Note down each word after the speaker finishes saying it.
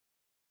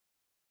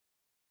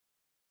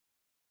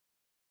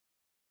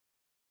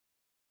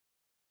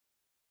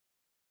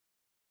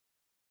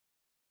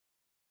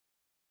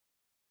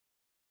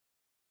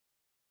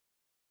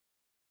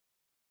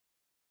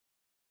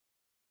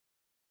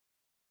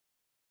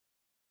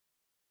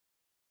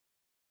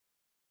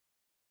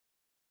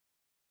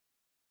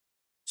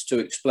to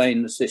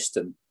explain the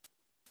system.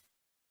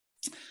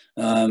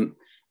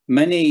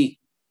 Many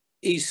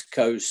east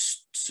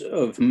coasts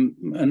of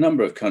a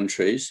number of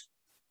countries,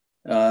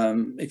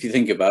 if you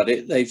think about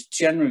it, they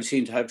generally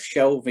seem to have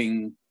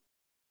shelving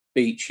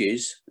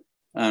beaches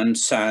and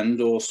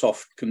sand or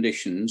soft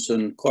conditions,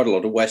 and quite a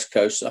lot of west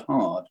coasts are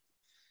hard.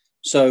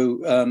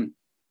 So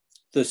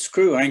the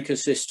screw anchor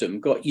system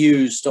got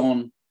used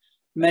on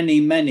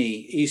many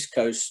east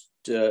coast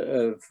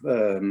of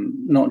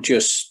not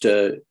just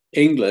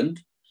England,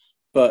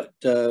 but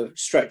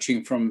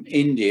stretching from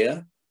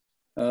India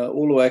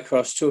all the way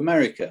across to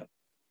America.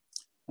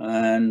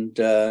 And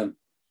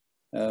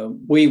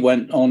we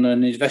went on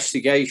an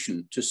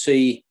investigation to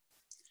see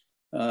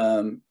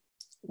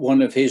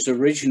one of his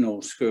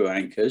original screw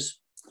anchors.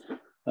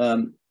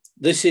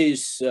 This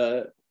is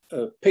a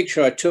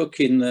picture I took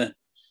in the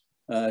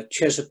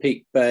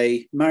Chesapeake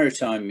Bay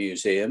Maritime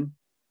Museum,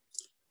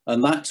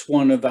 and that's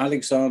one of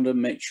Alexander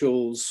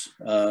Mitchell's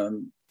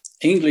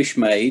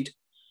English-made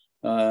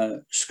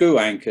screw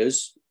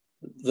anchors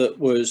that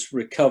was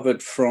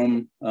recovered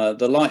from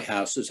the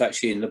lighthouse that's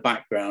actually in the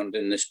background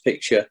in this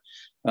picture.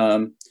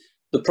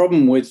 The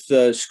problem with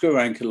screw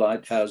anchor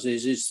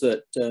lighthouses is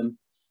that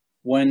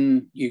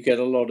when you get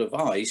a lot of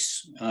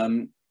ice,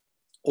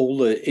 all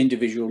the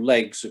individual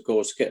legs, of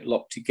course, get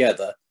locked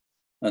together,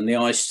 and the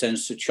ice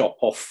tends to chop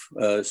off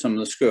some of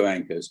the screw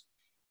anchors.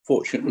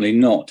 Fortunately,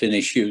 not an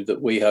issue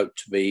that we hope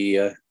to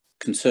be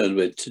concerned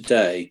with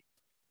today.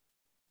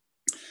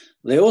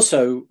 They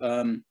also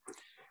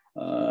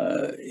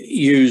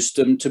used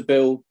them to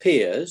build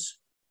piers,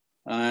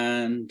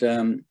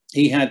 and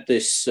he had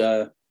this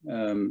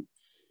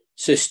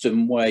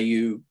system where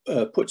you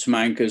put some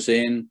anchors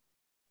in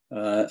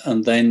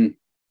and then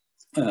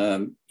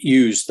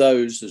use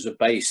those as a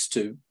base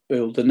to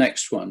build the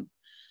next one.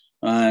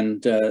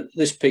 And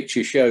this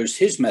picture shows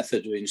his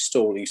method of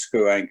installing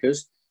screw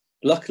anchors.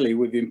 Luckily,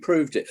 we've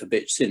improved it a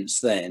bit since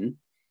then.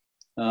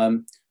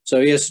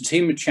 So he has a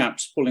team of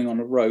chaps pulling on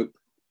a rope,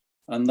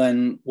 and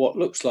then what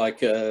looks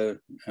like a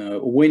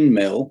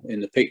windmill in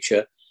the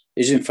picture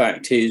is in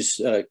fact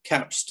his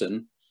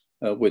capstan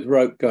with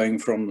rope going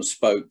from the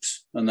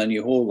spokes, and then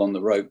you haul on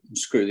the rope and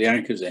screw the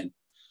anchors in.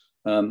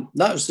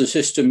 That was the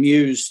system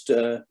used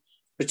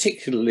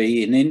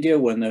particularly in India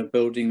when they're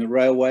building the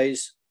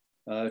railways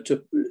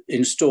to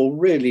install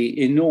really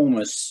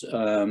enormous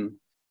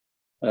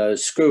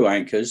screw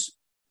anchors.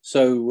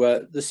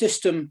 So the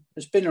system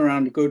has been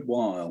around a good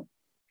while.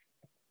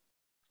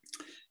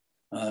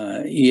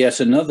 Yes,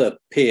 another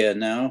pier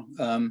now.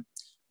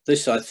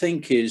 This, I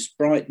think, is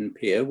Brighton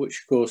Pier,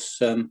 which, of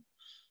course,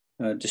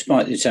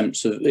 despite the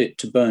attempts of it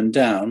to burn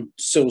down,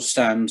 still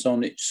stands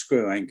on its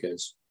screw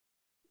anchors.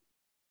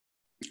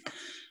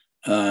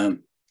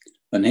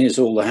 And here's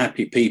all the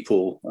happy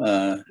people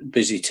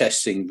busy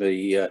testing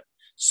the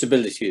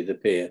stability of the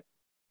pier.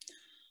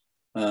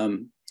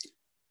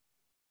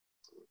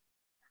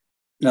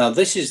 Now,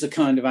 this is the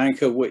kind of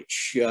anchor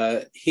which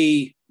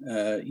he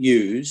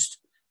used.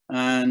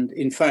 And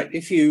in fact,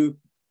 if you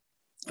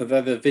have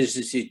ever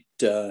visited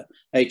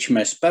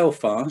HMS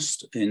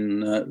Belfast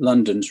in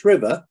London's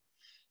river,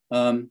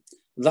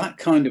 that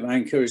kind of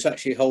anchor is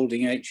actually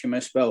holding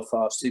HMS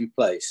Belfast in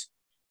place.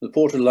 The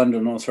Port of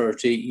London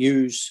Authority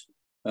use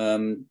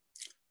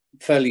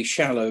fairly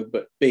shallow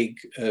but big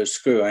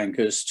screw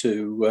anchors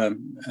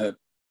to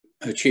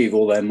achieve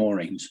all their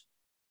moorings.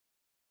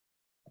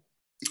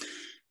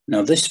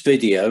 Now, this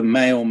video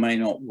may or may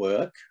not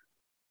work,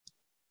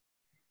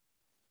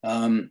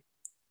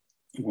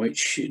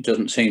 which it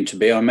doesn't seem to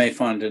be. I may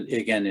find it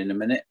again in a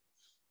minute.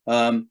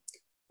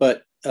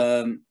 But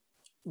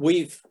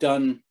we've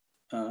done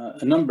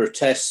a number of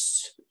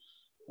tests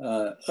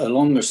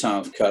along the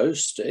south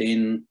coast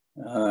in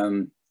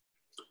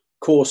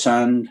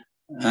Corsand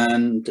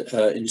and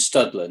in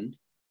Studland,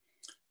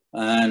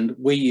 and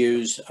we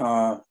use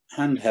our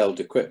handheld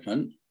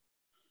equipment,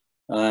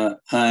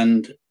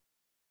 and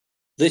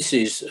this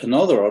is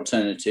another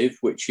alternative,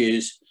 which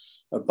is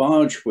a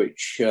barge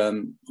which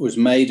was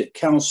made at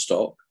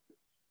Calstock.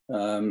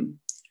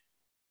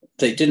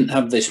 They didn't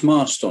have this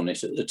mast on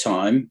it at the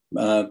time,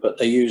 but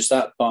they used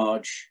that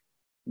barge,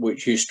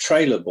 which is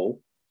trailable,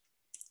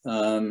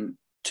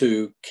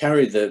 to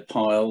carry the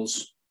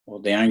piles or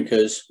the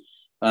anchors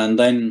and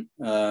then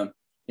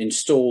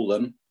install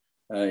them.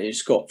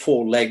 It's got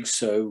 4 legs,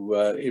 so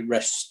it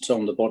rests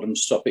on the bottom,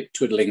 stop it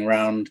twiddling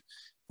around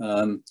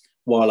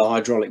while a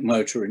hydraulic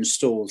motor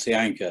installs the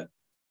anchor.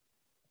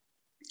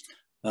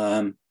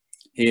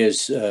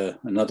 Here's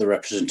another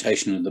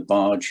representation of the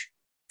barge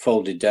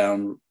folded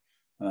down,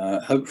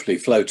 hopefully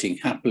floating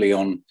happily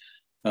on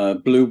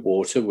blue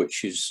water,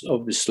 which is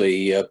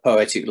obviously a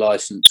poetic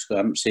license. I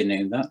haven't seen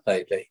any of that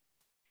lately.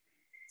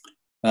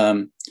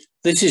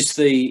 This is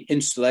the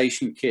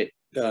installation kit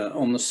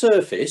on the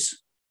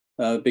surface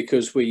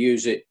because we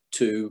use it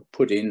to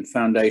put in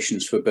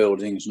foundations for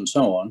buildings and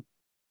so on.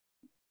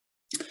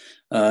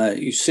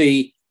 You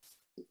see,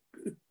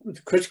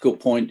 the critical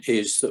point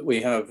is that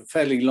we have a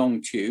fairly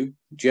long tube,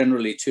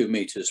 generally 2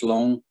 meters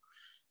long,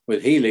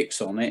 with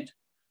helix on it,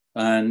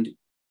 and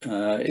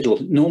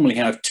it'll normally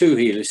have two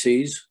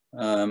helices,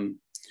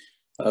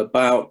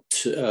 about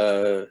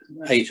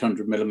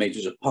 800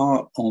 millimeters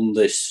apart on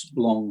this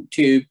long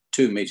tube,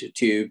 2-meter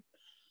tube.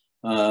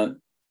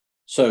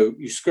 So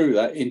you screw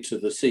that into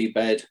the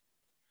seabed.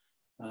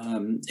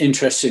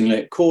 Interestingly,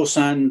 at core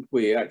sand,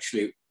 we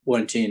actually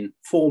went in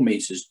 4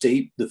 meters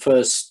deep. The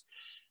first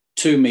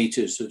 2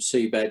 meters of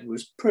seabed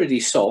was pretty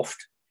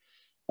soft,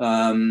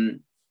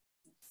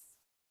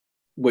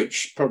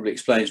 which probably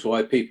explains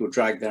why people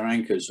drag their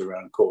anchors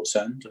around core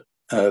sand,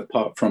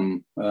 apart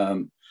from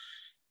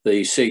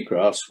the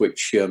seagrass,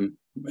 which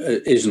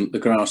isn't the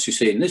grass you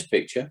see in this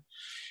picture.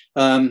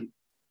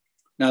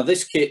 Now,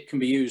 this kit can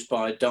be used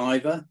by a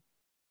diver.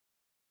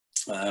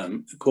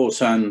 Core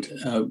sand,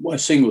 a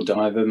single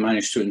diver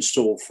managed to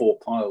install 4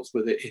 piles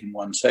with it in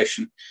one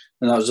session,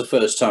 and that was the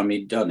first time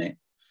he'd done it.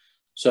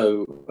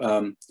 So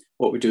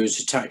what we do is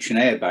attach an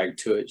airbag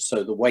to it,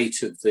 so the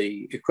weight of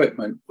the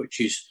equipment, which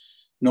is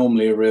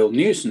normally a real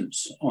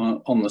nuisance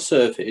on the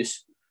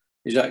surface,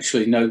 is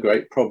actually no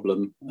great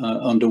problem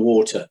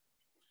underwater.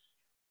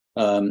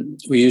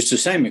 We used the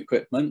same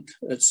equipment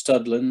at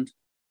Studland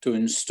to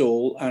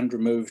install and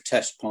remove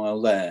test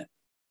pile there.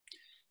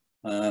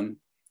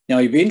 Now,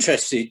 you'd be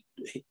interested,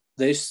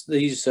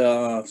 these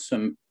are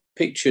some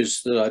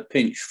pictures that I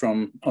pinched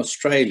from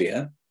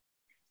Australia.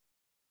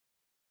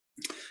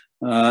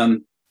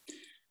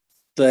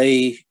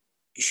 They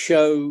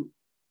show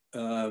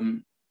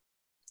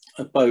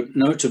a boat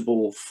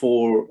notable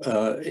for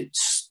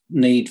its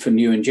need for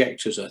new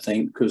injectors, I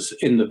think, because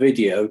in the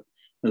video,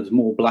 there's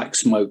more black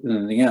smoke than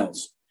anything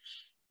else.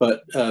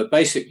 But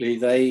basically,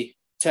 they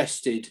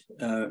tested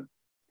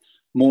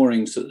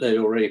moorings that they'd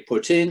already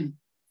put in.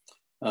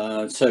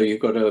 So you've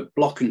got a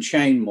block and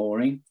chain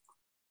mooring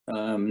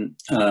and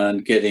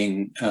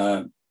getting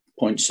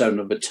 0.7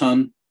 of a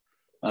ton,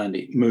 and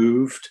it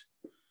moved.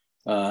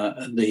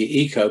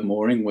 The eco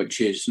mooring, which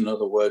is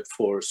another word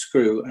for a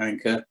screw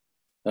anchor,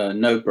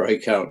 no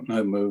breakout,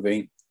 no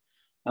moving,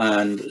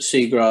 and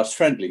seagrass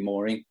friendly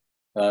mooring,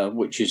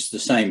 which is the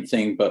same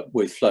thing but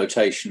with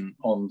flotation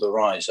on the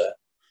riser,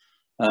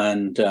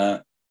 and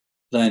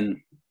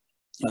then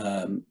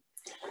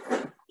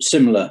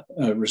similar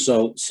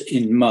results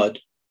in mud.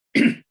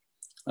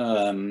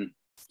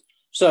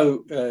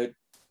 So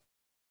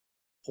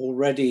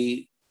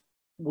already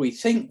we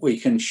think we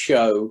can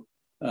show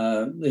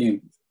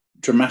the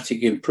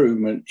dramatic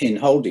improvement in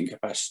holding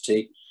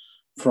capacity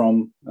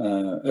from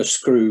a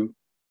screw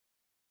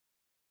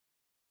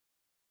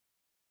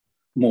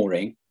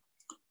mooring.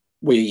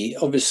 We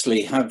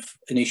obviously have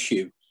an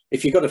issue.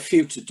 If you've got a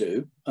few to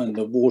do and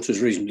the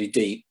water's reasonably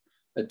deep,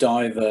 a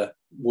diver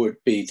would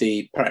be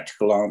the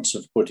practical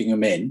answer for putting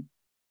them in.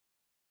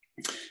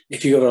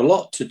 If you've got a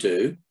lot to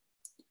do,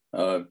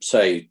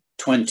 say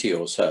 20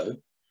 or so,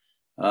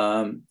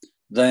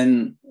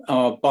 then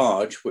our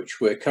barge,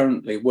 which we're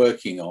currently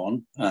working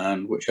on,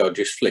 and which I'll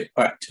just flick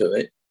back to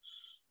it,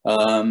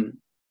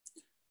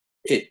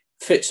 it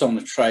fits on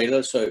the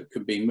trailer, so it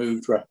can be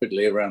moved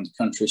rapidly around the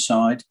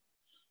countryside.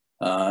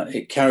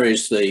 It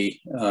carries the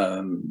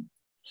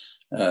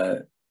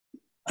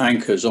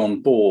anchors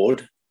on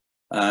board,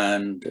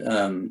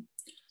 and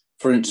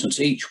for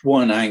instance, each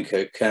one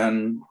anchor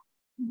can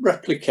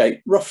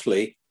replicate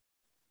roughly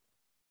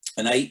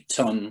an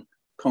 8-ton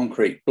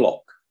concrete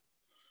block.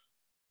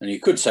 And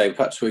you could say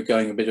perhaps we're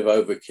going a bit of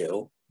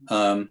overkill,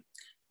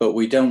 but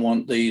we don't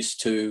want these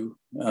to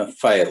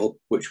fail,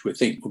 which we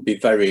think would be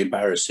very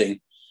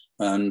embarrassing,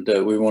 and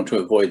we want to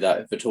avoid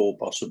that if at all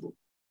possible.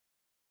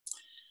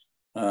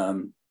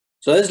 So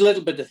there's a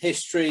little bit of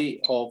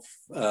history of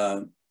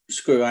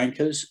screw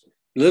anchors,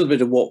 a little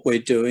bit of what we're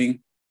doing.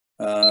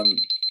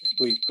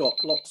 We've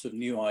got lots of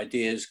new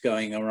ideas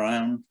going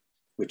around.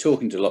 We're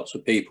talking to lots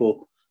of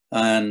people,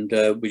 and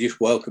we just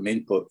welcome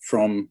input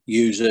from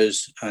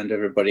users and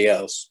everybody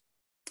else.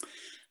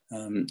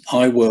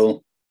 I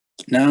will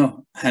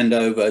now hand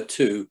over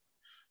to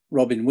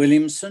Robin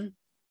Williamson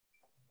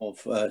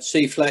of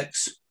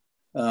Seaflex,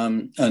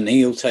 and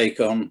he'll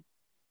take on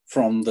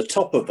from the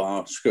top of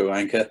our screw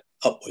anchor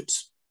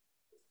upwards.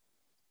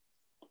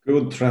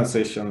 Good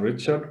transition,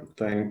 Richard.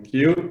 Thank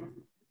you.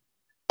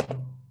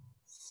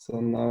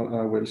 So now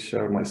I will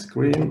share my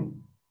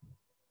screen.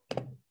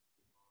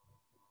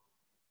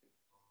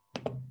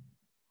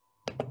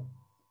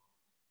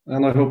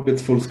 And I hope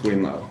it's full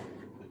screen now.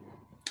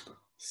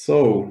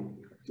 So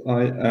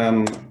I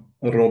am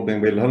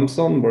Robin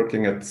Wilhelmsson,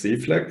 working at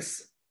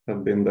Seaflex.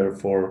 I've been there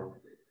for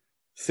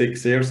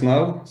 6 years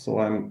now, so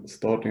I'm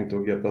starting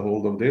to get a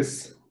hold of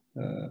this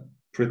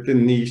pretty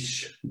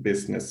niche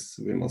business,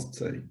 we must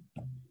say.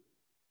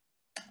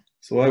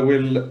 So I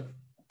will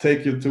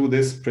take you through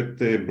this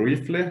pretty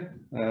briefly,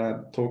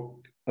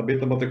 talk a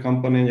bit about the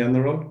company in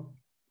general,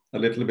 a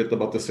little bit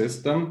about the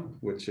system,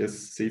 which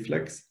is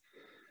Seaflex,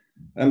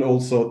 and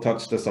also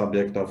touch the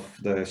subject of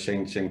the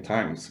changing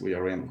times we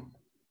are in.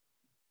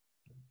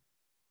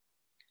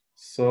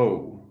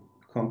 So,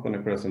 company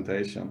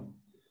presentation.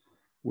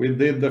 We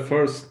did the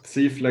first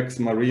Seaflex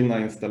Marina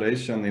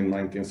installation in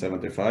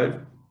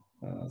 1975.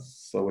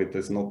 So it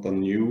is not a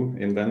new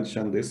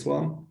invention, this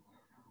one.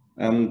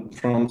 And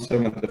from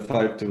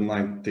 75 to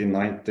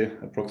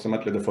 1990,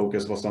 approximately, the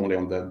focus was only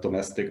on the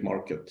domestic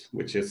market,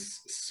 which is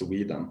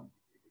Sweden.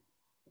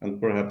 And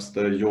perhaps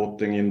the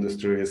yachting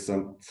industry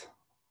isn't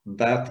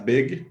that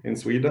big in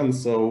Sweden,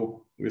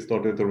 so we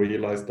started to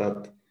realize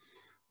that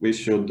we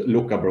should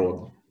look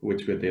abroad,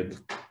 which we did.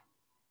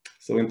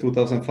 So in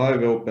 2005,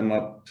 we opened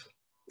up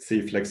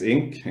Seaflex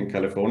Inc. in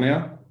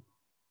California.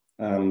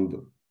 And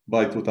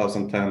by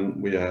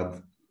 2010, we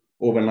had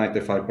over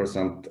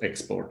 95%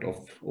 export of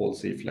all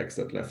Seaflex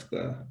that left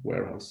the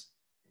warehouse.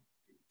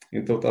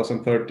 In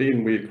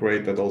 2013, we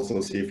created also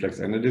a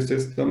Seaflex energy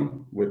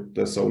system with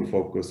the sole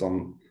focus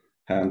on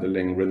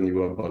handling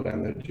renewable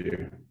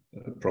energy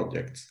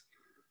projects,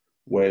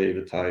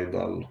 wave,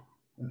 tidal,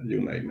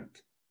 you name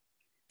it.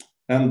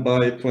 And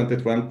by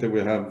 2020, we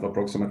have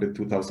approximately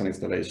 2,000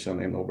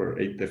 installations in over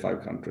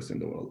 85 countries in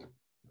the world.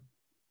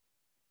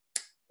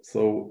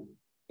 So,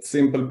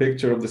 simple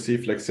picture of the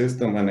Seaflex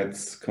system when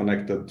it's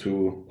connected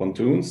to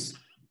pontoons,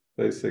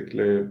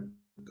 basically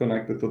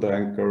connected to the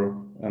anchor,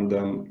 and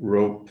then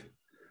rope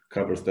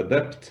covers the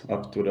depth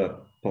up to the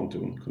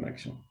pontoon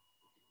connection.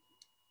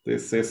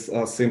 This is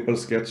a simple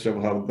sketch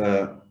of how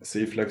the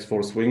Seaflex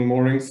for swing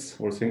moorings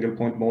or single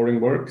point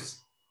mooring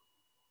works.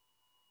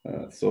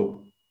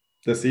 So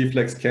the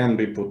Seaflex can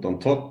be put on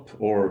top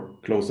or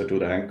closer to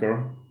the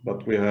anchor,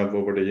 but we have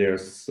over the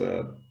years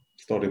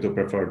started to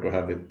prefer to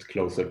have it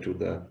closer to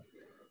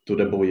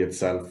the buoy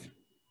itself.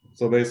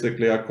 So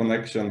basically a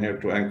connection here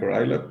to anchor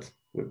eyelet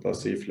with a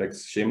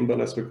Seaflex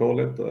shimbal, as we call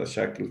it, a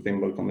shackle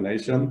thimble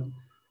combination,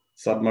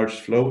 submerged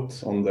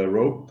float on the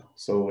rope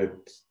so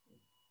it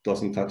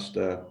doesn't touch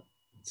the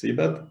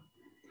seabed.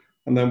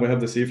 And then we have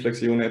the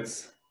Seaflex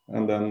units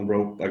and then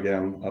rope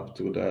again up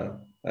to the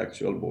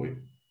actual buoy.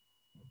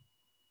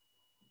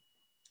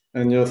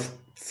 And just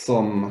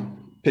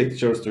some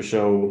pictures to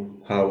show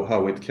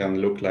how it can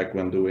look like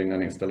when doing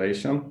an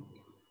installation.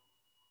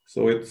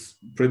 So it's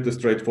pretty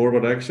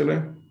straightforward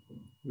actually.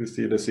 We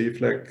see the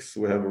Seaflex,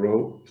 we have a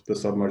rope, the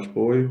submerged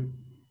buoy,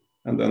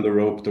 and then the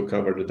rope to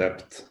cover the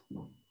depth.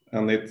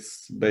 And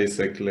it's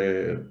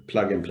basically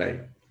plug and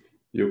play.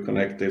 You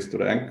connect this to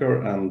the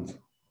anchor and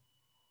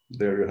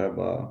there you have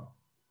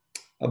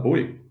a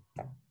buoy.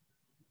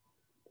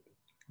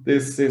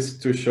 This is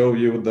to show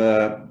you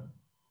the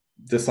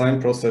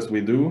design process we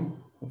do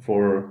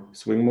for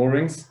swing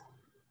moorings.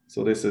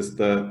 So this is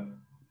the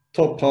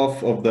top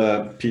half of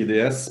the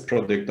PDS,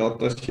 project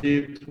data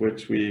sheet,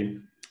 which we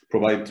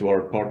provide to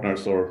our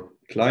partners or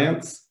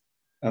clients.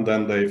 And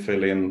then they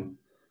fill in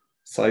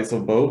size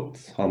of boat,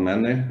 how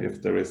many,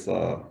 if there is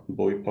a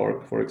buoy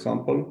park, for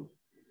example.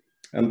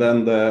 And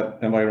then the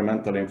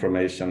environmental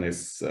information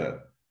is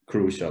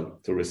crucial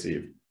to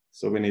receive.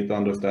 So we need to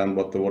understand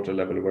what the water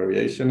level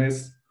variation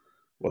is,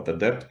 what the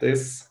depth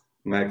is,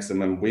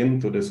 maximum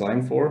wind to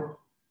design for,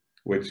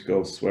 which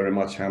goes very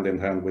much hand in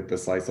hand with the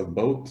size of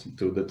boat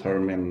to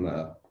determine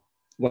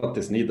what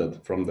is needed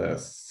from the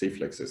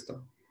Seaflex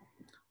system.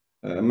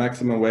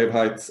 Maximum wave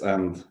heights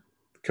and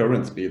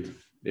current speed,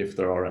 if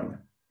there are any.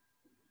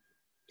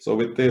 So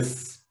with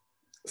this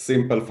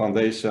simple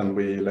foundation,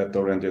 we let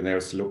our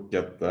engineers look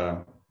at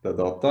the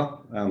data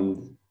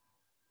and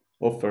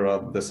offer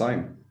a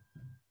design.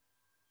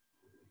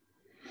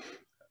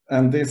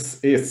 And this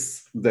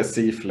is the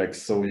Seaflex,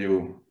 so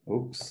you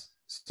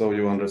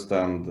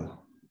understand.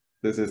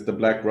 This is the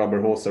black rubber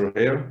hawser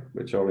here,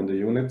 which are in the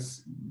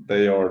units.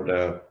 They are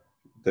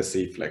the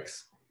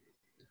Seaflex.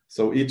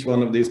 So each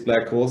one of these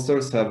black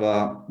hawsers have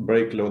a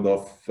brake load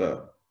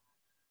of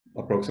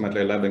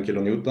approximately 11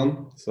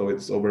 kilonewton. So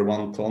it's over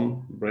 1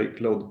 ton brake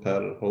load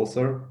per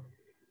hawser.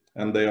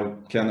 And they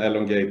can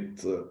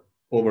elongate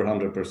over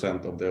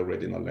 100% of the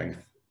original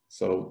length.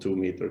 So 2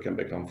 meters can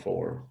become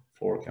 4,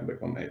 4 can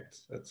become 8,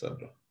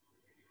 etc.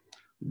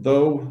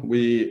 Though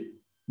we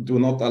do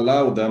not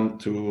allow them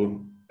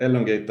to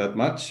elongate that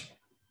much,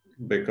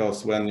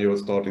 because when you're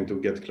starting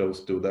to get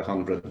close to the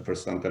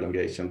 100%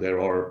 elongation, there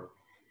are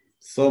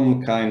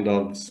some kind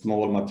of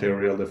small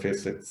material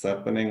deficits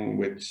happening,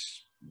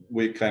 which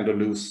we kind of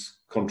lose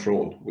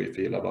control, we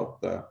feel,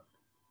 about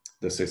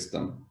the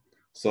system.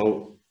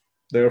 So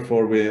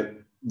therefore,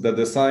 the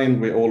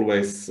design, we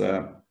always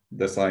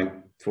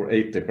design for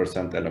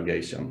 80%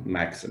 elongation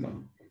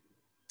maximum.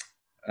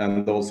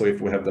 And also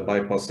if we have the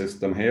bypass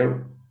system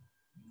here,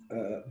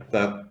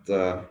 that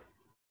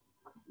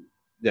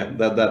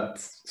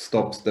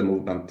stops the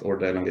movement or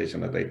the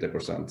elongation at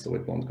 80%, so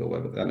it won't go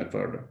any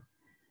further.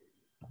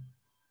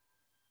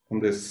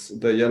 And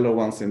the yellow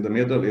ones in the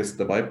middle is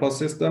the bypass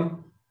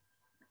system.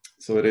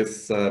 So it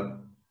is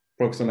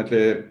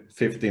approximately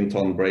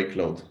 15-ton brake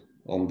load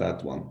on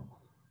that one.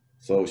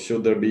 So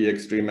should there be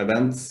extreme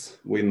events,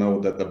 we know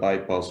that the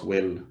bypass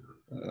will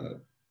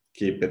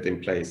keep it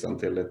in place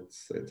until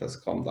it has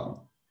calmed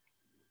down.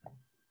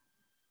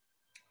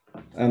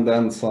 And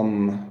then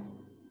some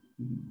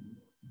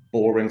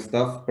boring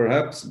stuff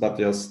perhaps, but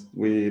just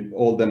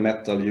all the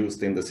metal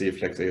used in the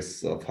Seaflex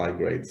is of high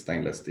grade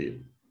stainless steel.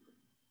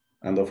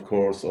 And of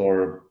course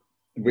our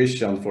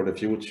vision for the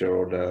future,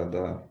 or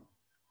the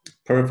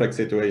perfect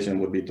situation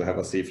would be to have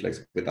a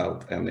C-flex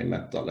without any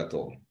metal at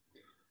all.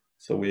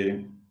 So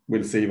we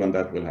will see when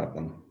that will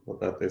happen, but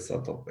that is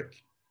a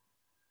topic.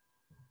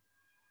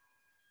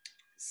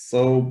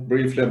 So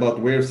briefly about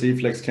where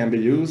C-flex can be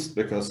used,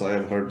 because I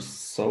have heard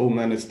so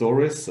many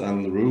stories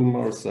and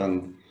rumors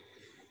and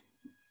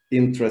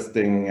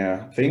interesting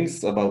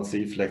things about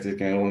C-flex. It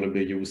can only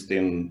be used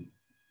in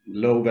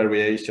low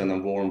variation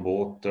and warm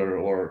water,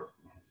 or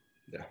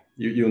yeah,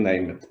 you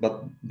name it.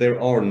 But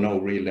there are no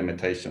real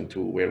limitation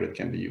to where it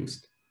can be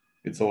used.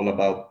 It's all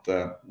about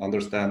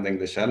understanding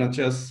the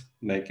challenges,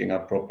 making a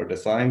proper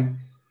design.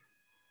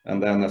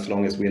 And then as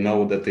long as we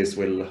know that this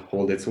will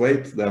hold its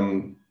weight,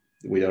 then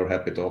we are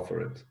happy to offer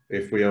it.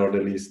 If we are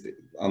the least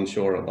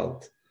unsure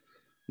about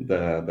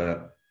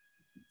the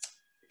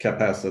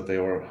capacity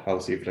or how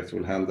C-flex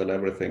will handle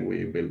everything,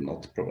 we will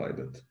not provide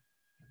it.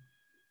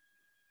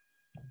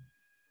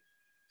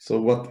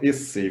 So what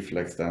is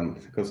C-flex then?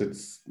 Because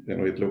it's,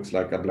 it looks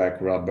like a black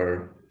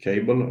rubber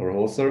cable or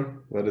hawser,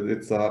 but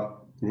it's a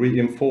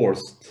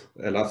reinforced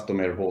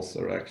elastomer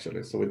hawser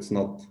actually. So it's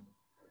not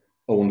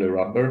only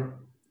rubber,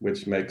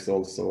 which makes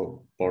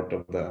also part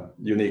of the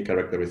unique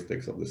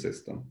characteristics of the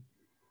system.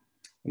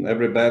 And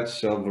every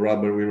batch of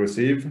rubber we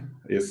receive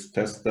is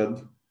tested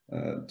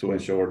to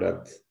ensure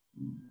that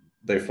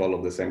they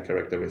follow the same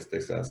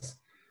characteristics as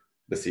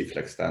the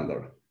C-flex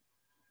standard.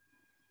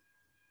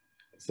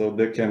 So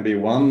there can be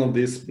one of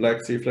these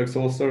black C-flex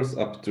hawsers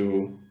up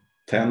to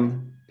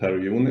 10 per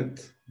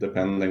unit,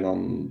 depending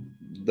on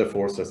the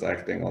forces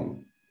acting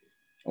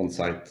on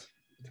site,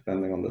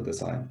 depending on the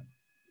design.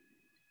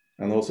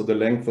 And also the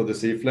length of the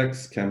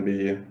C-flex can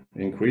be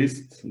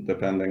increased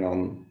depending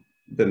on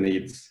the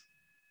needs.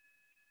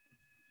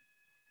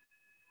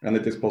 And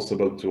it is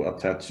possible to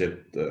attach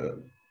it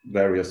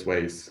various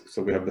ways.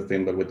 So we have the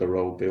thimble with the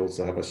rope. We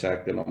also have a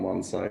shackle on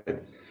one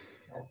side.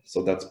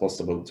 So that's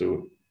possible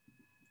to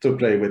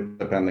play with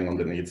depending on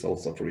the needs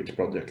also for each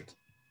project.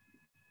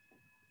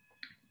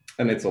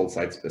 And it's all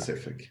site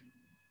specific.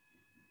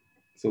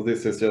 So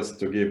this is just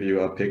to give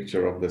you a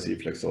picture of the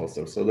C-flex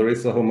hawser. So there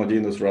is a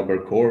homogeneous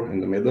rubber core in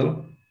the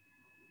middle.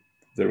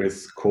 There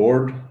is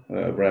cord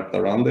wrapped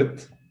around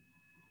it.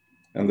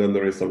 And then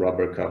there is a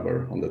rubber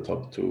cover on the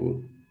top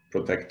to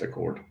protect the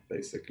cord,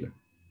 basically.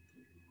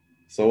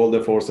 So all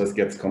the forces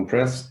gets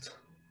compressed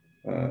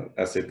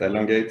as it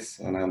elongates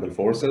and handle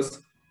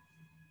forces.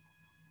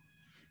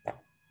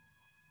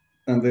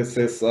 And this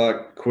is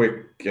a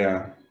quick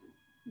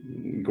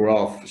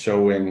graph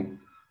showing,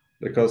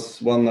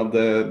 because one of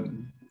the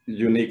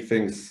unique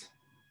things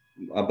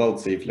about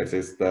C-flex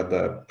is that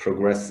the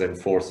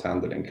progressive force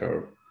handling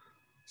curve.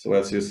 So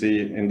as you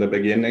see in the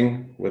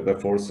beginning, with the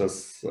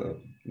forces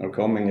are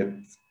coming,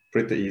 it's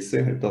pretty easy.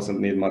 It doesn't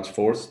need much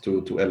force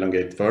to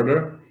elongate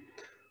further.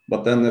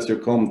 But then as you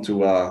come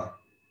to a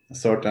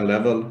certain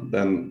level,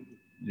 then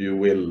you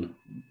will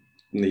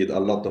need a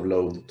lot of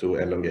load to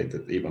elongate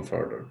it even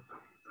further.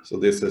 So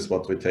this is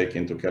what we take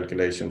into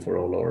calculation for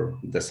all our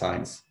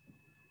designs.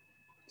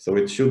 So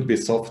it should be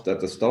soft at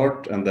the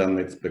start, and then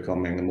it's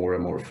becoming more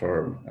and more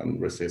firm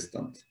and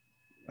resistant.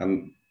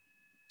 And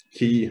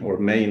key or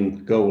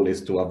main goal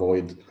is to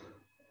avoid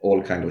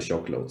all kind of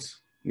shock loads.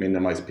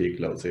 Minimize peak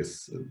loads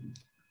is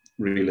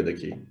really the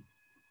key.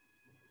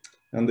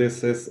 And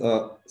this is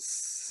a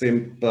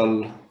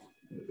simple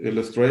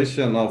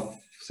illustration of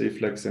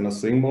C-flex in a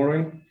swing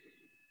mooring.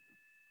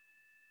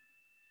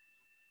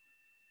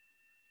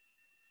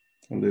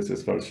 And this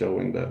is for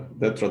showing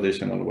the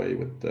traditional way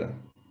with the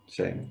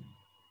chain.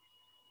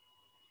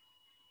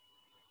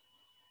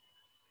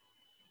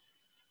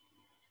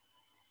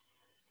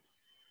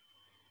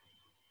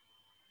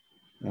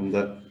 And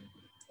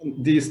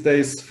these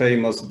days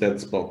famous dead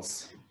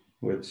spots,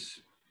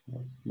 which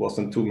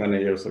wasn't too many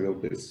years ago,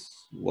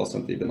 this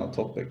wasn't even a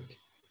topic,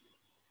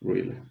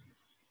 really.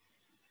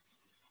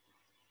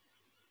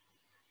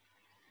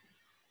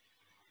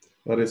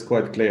 But it's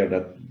quite clear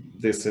that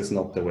this is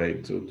not the way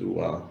to do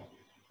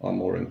a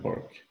mooring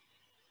park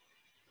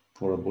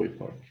or a buoy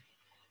park.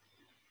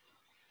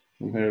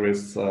 And here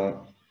is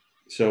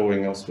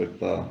showing us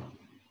with a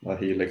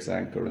helix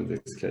anchor in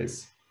this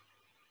case.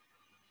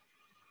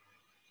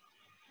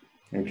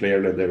 And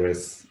clearly there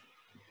is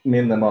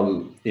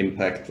minimal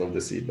impact of the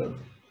seabed.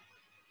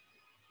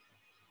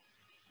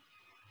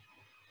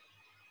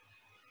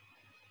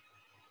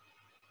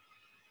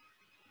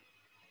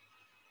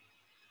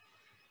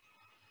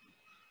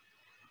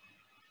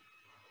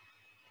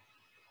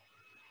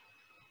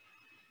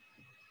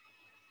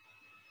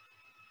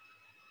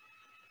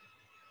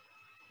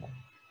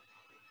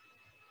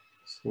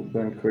 So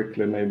then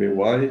quickly maybe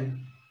why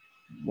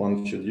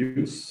one should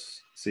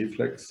use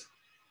C-flex.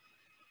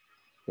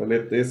 Well,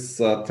 it is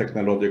a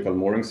technological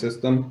mooring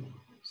system.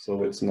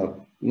 So it's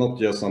not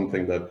just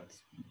something that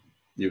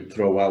you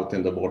throw out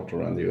in the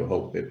water and you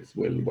hope it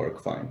will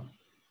work fine.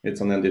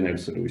 It's an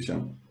engineered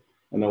solution.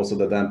 And also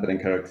the dampening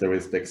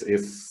characteristics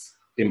is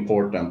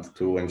important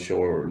to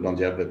ensure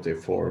longevity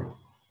for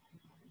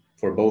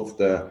for both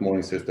the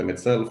mooring system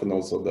itself and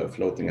also the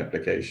floating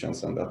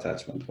applications and the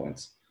attachment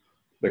points,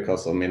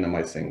 because of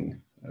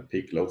minimizing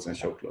peak loads and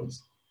shock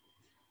loads.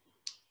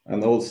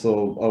 And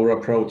also our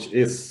approach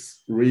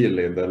is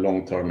really the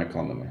long-term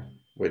economy,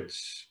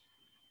 which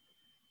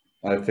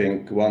I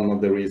think one of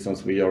the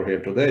reasons we are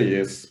here today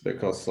is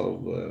because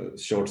of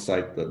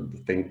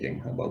short-sighted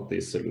thinking about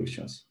these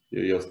solutions.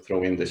 You just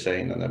throw in the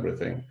chain and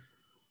everything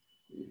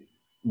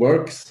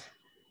works,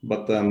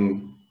 but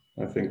then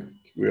I think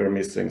we are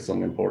missing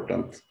some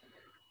important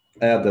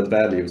added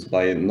values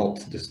by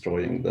not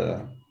destroying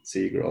the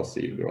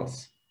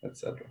seagrass,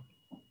 etc.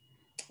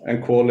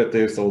 And quality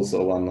is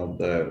also one of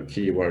the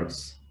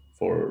keywords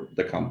for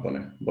the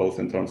company, both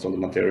in terms of the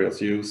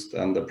materials used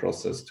and the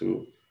process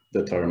to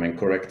determine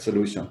correct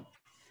solution.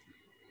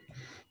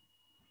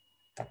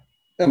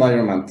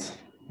 Environment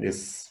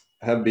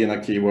have been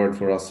a keyword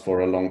for us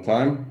for a long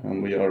time,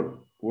 and we are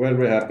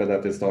very happy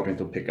that it's starting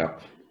to pick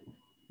up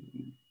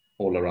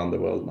all around the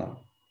world now.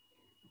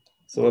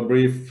 So a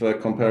brief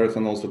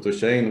comparison also to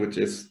chain, which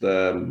is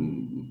the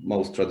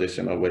most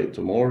traditional way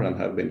to moor and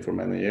have been for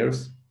many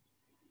years.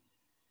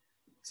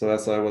 So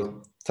as I was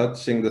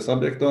touching the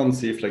subject on,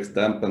 Seaflex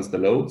dampens the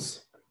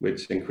loads,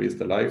 which increase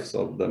the lives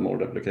of the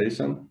moored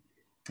application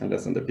and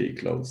lessen the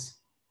peak loads.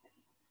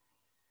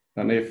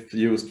 And if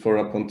used for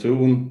a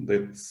pontoon,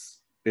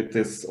 it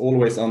is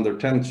always under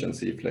tension,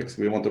 Seaflex.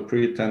 We want to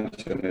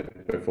pre-tension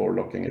it before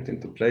locking it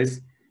into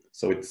place.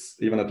 So it's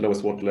even at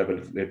lowest water level,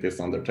 it is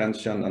under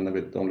tension, and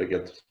it only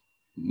gets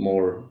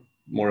more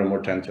and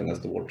more tension as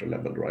the water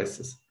level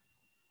rises.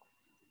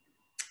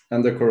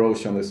 And the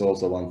corrosion is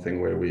also one thing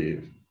where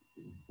we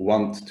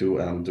want to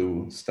and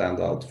do stand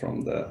out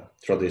from the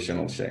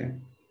traditional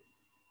chain.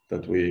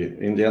 That we,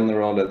 in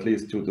general, at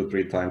least 2 to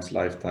 3 times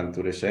lifetime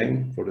to the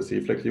chain for the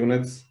Seaflex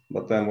units.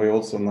 But then we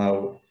also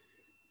now,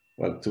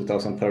 well,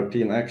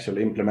 2013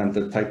 actually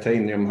implemented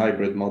titanium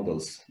hybrid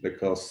models,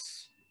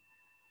 because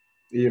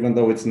even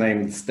though it's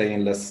named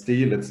stainless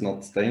steel, it's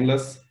not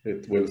stainless,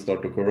 it will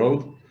start to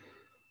corrode.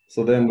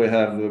 So then we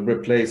have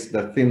replaced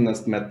the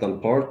thinnest metal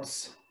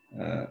parts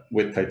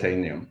with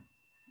titanium.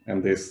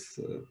 And this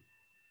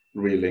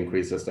really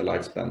increases the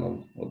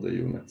lifespan of the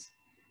units.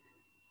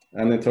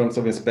 And in terms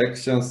of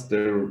inspections,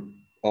 there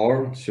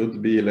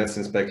should be less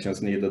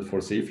inspections needed for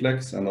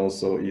Seaflex, and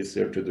also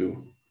easier to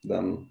do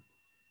than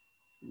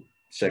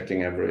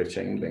checking every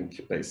chain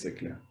link,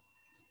 basically.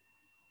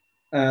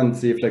 And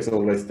Seaflex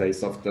always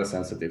stays off the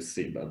sensitive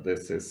seabed.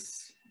 This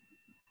is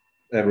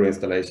every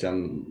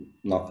installation,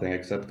 nothing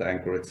except the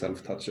anchor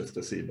itself touches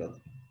the seabed.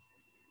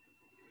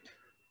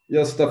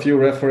 Just a few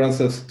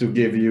references to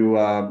give you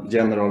a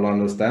general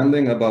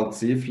understanding about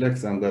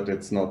Seaflex, and that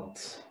it's not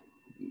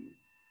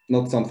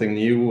something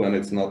new, and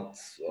it's not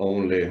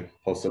only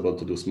possible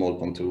to do small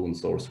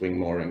pontoons or swing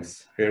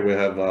moorings. Here we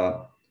have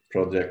a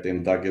project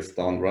in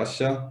Dagestan,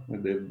 Russia, we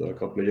did a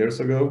couple of years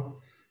ago,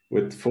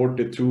 with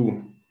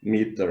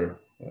 42-meter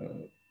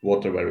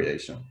water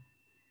variation.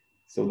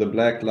 So the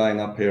black line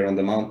up here on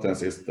the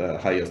mountains is the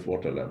highest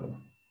water level.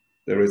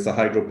 There is a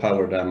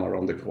hydropower dam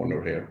around the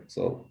corner here,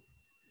 so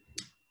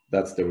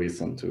that's the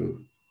reason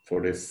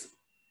for this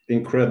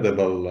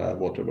incredible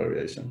water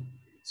variation.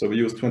 So we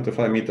used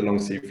 25-meter long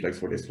Seaflex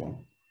for this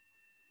one.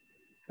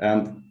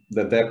 And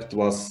the depth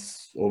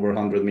was over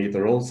 100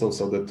 meters also,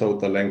 so the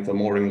total length of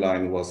mooring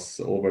line was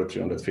over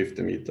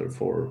 350 meters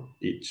for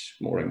each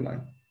mooring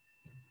line.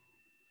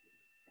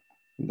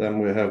 Then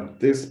we have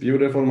this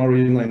beautiful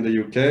marina in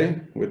the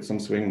UK with some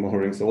swing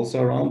moorings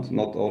also around,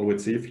 not all with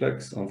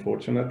Seaflex,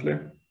 unfortunately,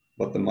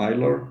 but the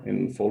Mylar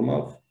in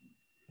Falmouth.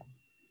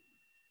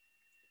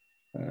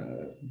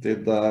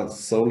 Did a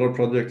solar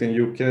project in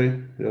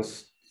UK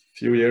just a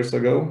few years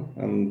ago,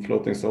 and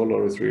floating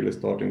solar is really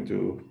starting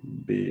to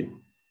be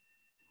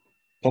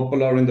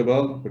popular in the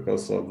world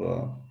because of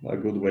a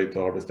good way to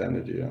harvest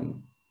energy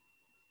and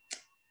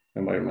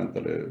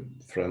environmentally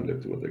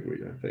friendly to a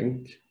degree, I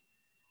think.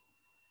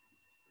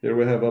 Here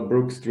we have a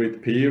Brook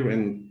Street Pier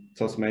in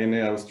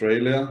Tasmania,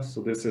 Australia.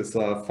 So this is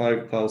a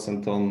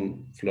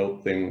 5,000-ton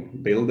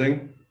floating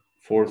building,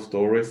 4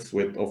 stories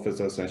with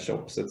offices and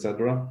shops,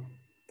 etc.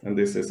 And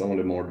this is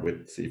only moored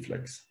with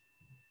Seaflex.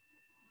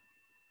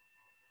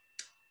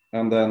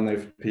 And then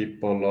if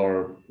people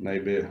are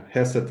maybe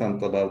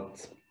hesitant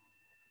about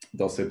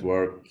does it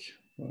work,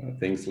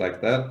 things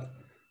like that,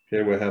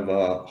 here we have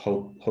a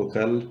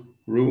hotel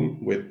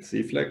room with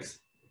Seaflex.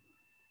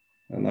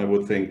 And I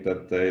would think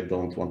that they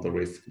don't want to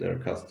risk their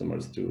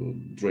customers to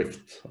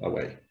drift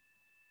away.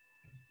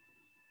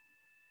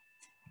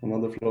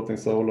 Another floating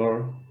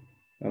solar,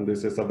 and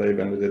this is a wave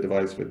energy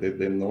device we did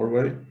in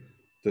Norway,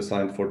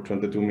 designed for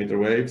 22-meter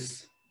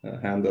waves,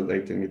 handled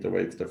 18-meter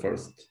waves the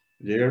first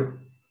year,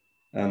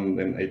 and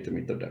in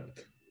 80-meter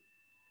depth.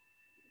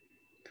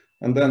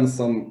 And then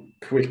some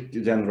quick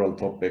general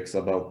topics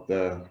about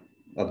the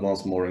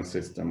advanced mooring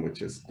system,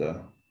 which is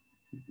the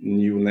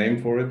new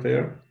name for it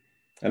here.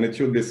 And it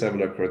should be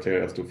several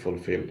criteria to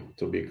fulfill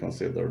to be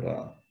considered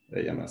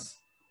AMS.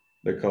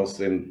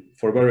 Because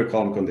for very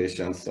calm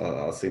conditions,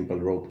 a simple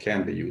rope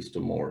can be used to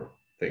moor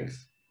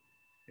things.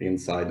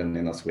 inside and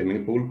in a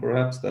swimming pool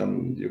perhaps,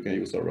 then you can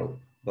use a rope.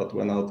 But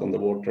when out on the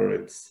water,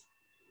 it's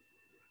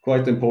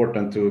quite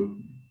important to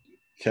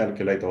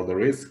calculate all the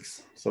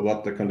risks. So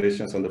what the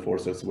conditions and the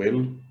forces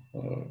will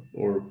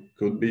or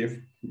could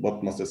be,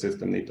 what must the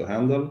system need to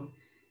handle.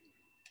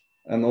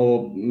 And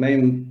all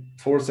main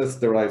forces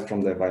derive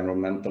from the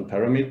environmental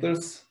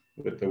parameters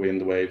with the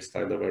wind, waves,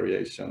 tidal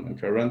variation and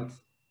current,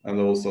 and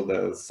also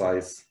the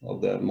size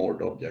of the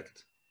moored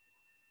object.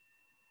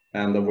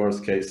 And the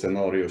worst case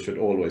scenario should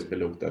always be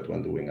looked at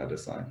when doing a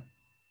design.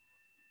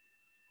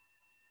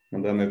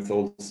 And then it's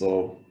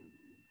also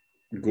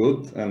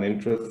good and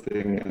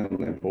interesting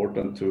and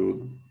important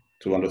to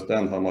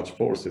understand how much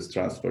force is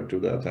transferred to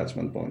the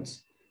attachment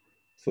points.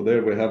 So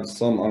there we have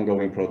some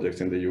ongoing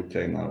projects in the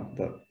UK now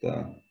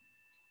that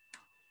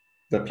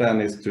the plan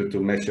is to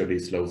measure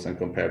these loads and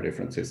compare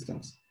different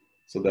systems.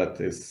 So that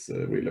is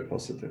really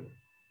positive.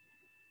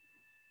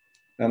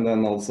 And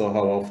then also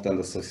how often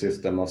the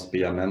system must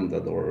be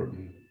amended or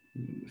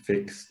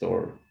fixed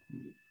or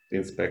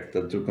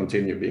inspected to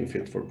continue being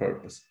fit for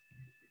purpose.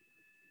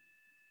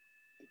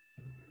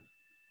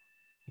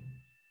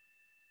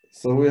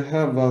 So we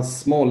have a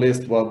small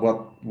list of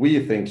what we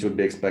think should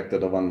be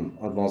expected of an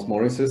advanced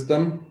mooring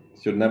system.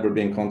 It should never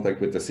be in contact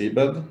with the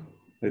seabed.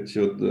 It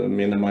should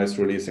minimize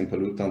releasing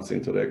pollutants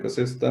into the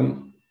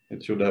ecosystem.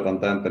 It should have a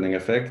dampening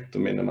effect to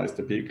minimize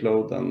the peak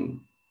load and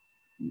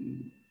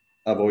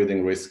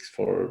avoiding risks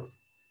for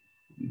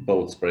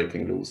boats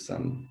breaking loose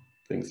and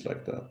things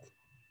like that.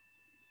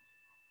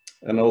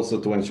 And also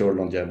to ensure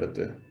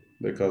longevity,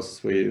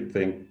 because we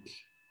think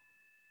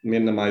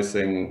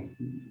minimizing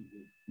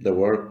the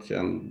work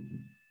and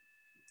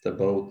the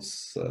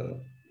boats,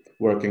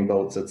 working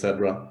boats,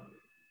 etc.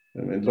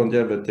 I mean,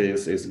 longevity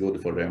is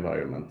good for the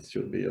environment. It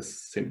should be as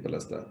simple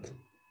as that.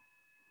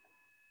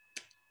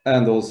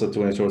 And also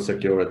to ensure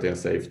security and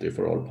safety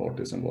for all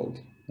parties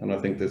involved. And I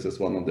think this is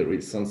one of the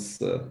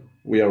reasons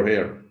we are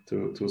here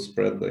to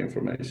spread the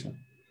information.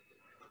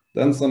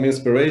 Then some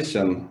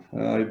inspiration.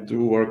 I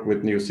do work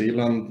with New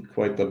Zealand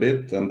quite a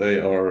bit, and they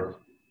are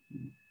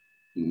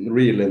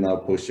really now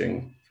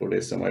pushing for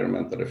this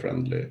environmentally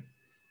friendly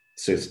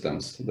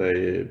systems.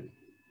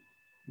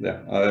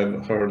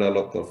 I've heard a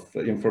lot of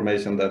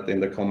information that in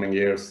the coming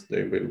years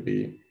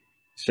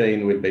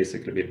chain will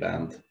basically be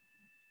banned.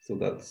 So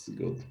that's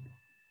good.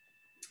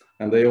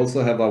 And they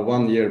also have a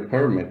 1-year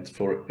permit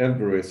for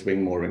every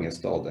swing mooring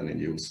installed and in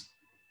use.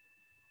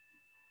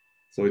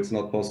 So it's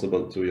not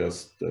possible to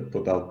just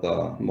put out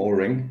a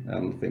mooring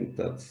and think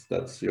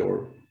that's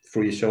your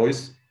free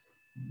choice.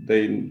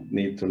 They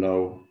need to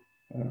know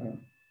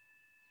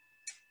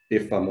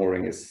if a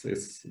mooring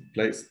is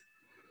placed.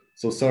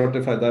 So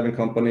certified diving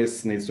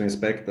companies need to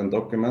inspect and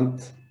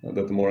document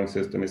that the mooring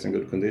system is in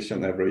good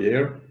condition every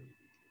year.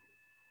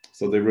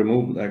 So they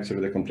remove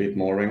actually the complete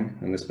mooring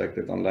and inspect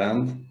it on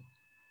land.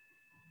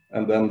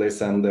 And then they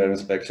send their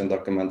inspection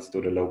documents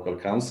to the local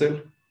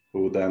council,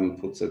 who then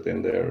puts it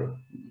in their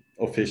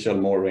official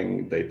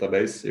mooring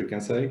database, you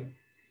can say.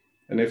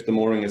 And if the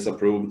mooring is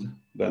approved,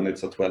 then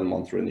it's a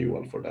 12-month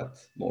renewal for that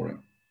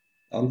mooring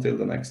until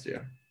the next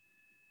year.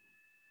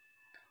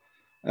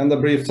 And a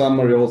brief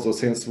summary also,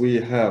 since we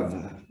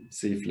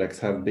Seaflex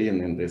have been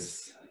in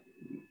this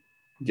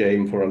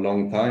game for a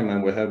long time,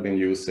 and we have been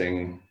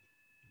using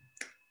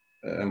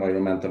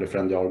environmentally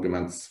friendly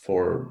arguments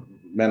for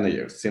many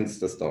years, since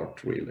the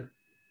start really.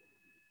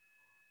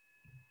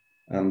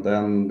 And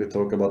then we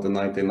talk about the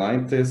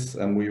 1990s,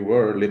 and we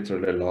were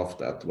literally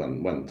laughed at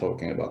when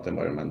talking about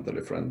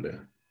environmentally friendly.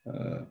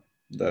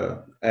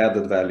 The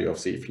added value of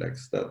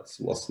Seaflex, that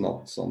was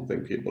not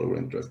something people were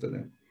interested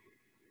in.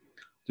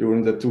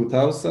 During the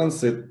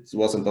 2000s, it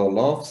wasn't all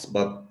laughs,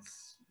 but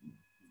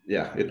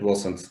yeah, it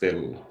wasn't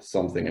still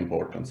something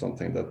important,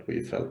 something that we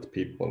felt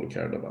people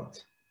cared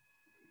about.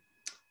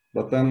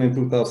 But then in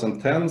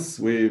 2010s,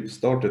 we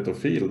started to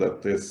feel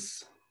that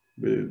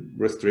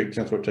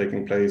restrictions were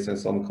taking place in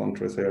some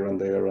countries here and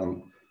there,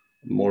 and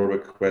more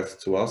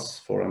requests to us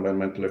for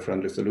environmentally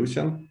friendly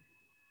solution.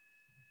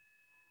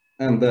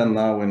 And then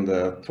now in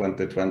the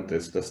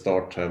 2020s, the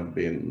start have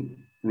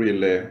been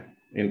really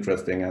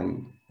interesting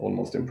and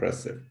almost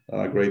impressive.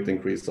 A great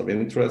increase of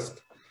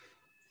interest.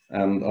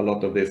 And a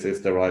lot of this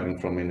is deriving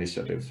from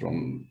initiatives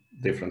from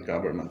different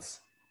governments.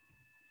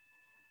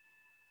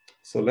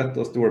 So let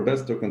us do our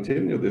best to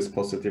continue this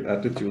positive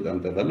attitude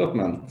and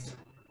development.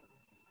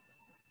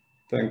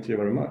 Thank you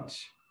very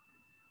much.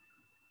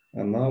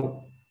 And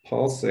now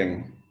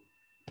passing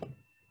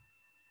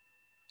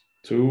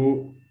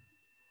to,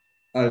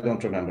 I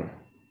don't remember,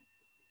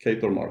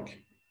 Kate or Mark.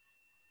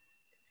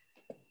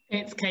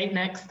 It's Kate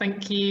next.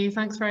 Thank you.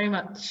 Thanks very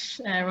much,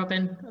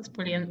 Robin. That's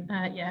brilliant.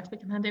 Yeah, if we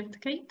can hand over to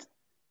Kate.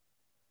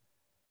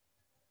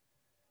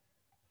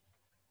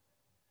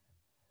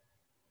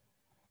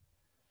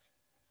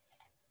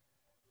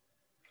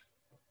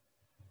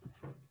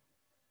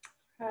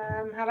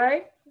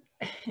 Hello.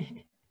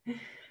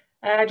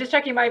 Just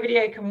checking my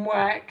video can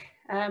work.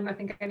 I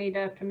think I need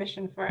a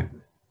permission for it.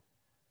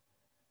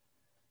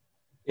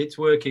 It's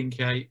working,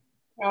 Kate.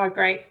 Oh,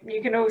 great.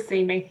 You can all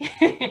see me.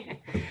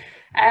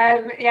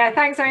 Yeah,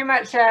 thanks very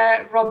much,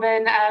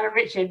 Robin,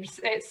 Richard.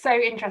 It's so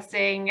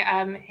interesting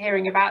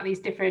hearing about these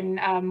different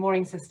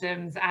mooring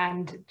systems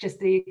and just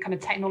the kind of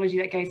technology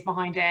that goes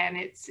behind it, and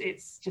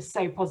it's just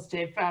so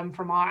positive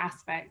from our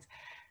aspect.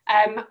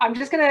 I'm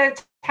just going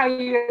to tell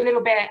you a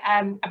little bit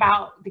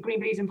about the Green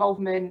Blue's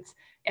involvement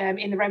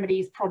in the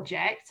Remedies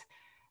project,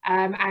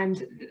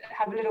 and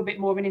have a little bit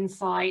more of an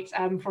insight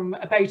from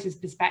a boater's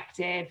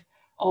perspective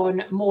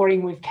on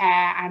mooring with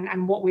care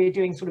and what we're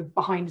doing sort of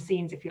behind the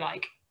scenes, if you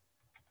like.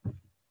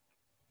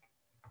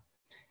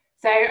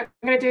 So I'm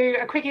going to do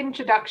a quick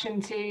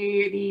introduction to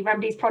the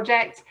Remedies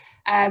project.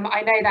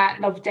 I know that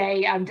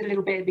Loveday did a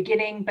little bit at the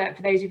beginning, but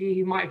for those of you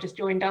who might have just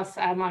joined us,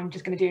 I'm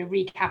just going to do a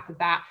recap of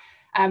that.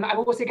 I'm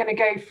also going to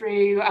go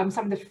through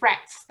some of the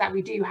threats that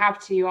we do have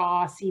to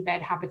our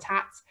seabed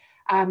habitats.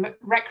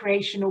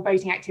 Recreational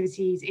boating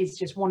activities is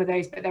just one of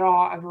those, but there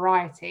are a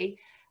variety.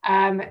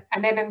 And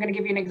then I'm going to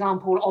give you an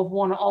example of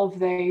one of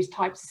those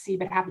types of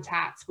seabed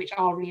habitats which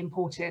are really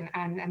important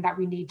and that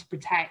we need to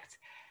protect.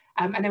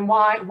 And then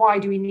why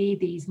do we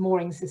need these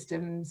mooring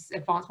systems,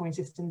 advanced mooring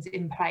systems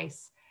in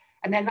place?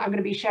 And then I'm going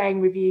to be sharing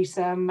with you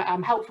some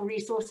helpful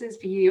resources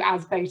for you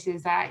as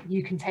boaters that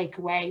you can take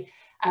away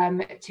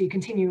to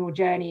continue your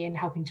journey in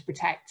helping to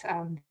protect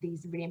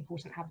these really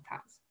important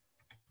habitats.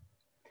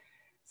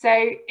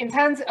 So in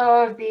terms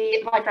of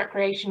the Life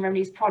Recreation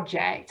Remedies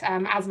project,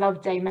 as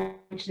Loveday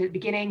mentioned at the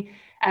beginning,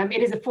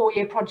 it is a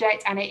 4-year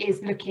project and it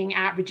is looking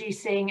at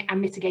reducing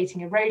and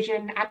mitigating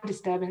erosion and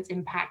disturbance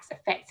impacts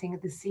affecting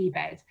the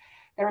seabed.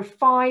 There are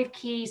 5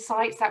 key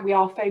sites that we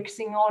are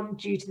focusing on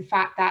due to the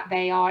fact that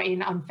they are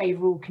in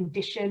unfavourable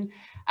condition,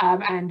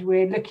 and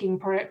we're looking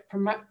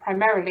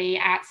primarily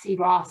at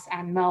seagrass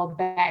and merle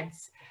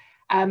beds.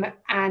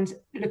 And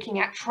looking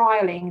at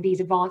trialling these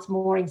advanced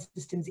mooring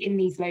systems in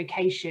these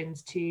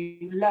locations to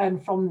learn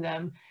from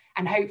them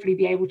and hopefully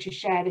be able to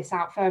share this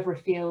out further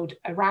afield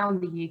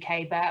around the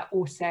UK, but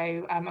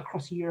also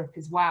across Europe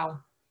as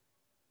well.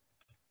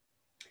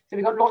 So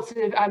we've got lots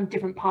of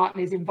different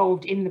partners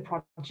involved in the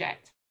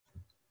project.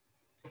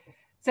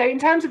 So in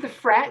terms of the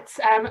threats,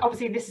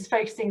 obviously this is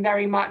focusing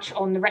very much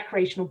on the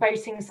recreational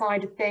boating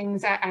side of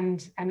things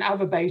and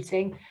other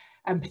boating.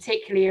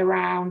 Particularly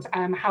around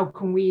how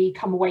can we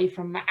come away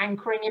from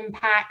anchoring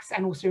impacts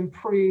and also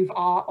improve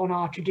on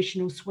our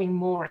traditional swing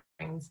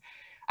moorings.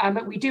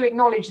 We do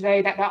acknowledge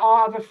though that there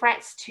are other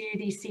threats to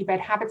these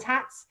seabed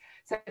habitats,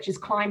 such as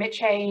climate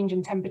change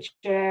and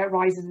temperature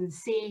rises of the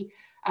sea,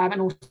 and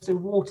also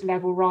water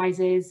level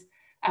rises,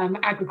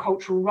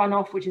 agricultural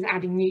runoff, which is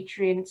adding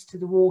nutrients to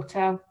the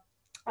water,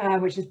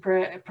 which is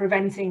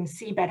preventing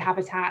seabed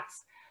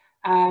habitats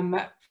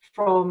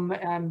from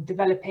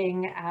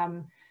developing.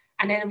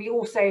 And then we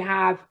also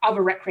have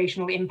other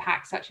recreational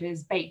impacts such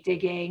as bait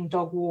digging,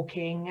 dog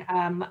walking,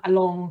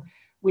 along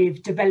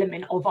with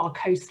development of our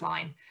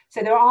coastline. So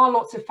there are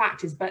lots of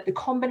factors, but the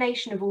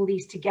combination of all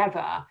these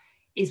together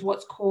is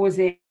what's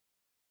causing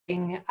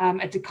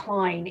a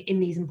decline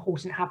in these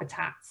important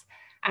habitats.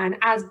 And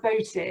as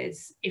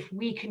boaters, if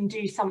we can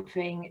do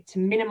something to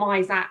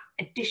minimise that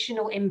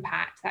additional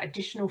impact, that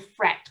additional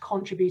threat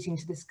contributing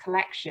to this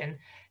collection,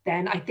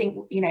 then I think,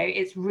 you know,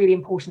 it's really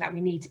important that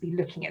we need to be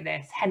looking at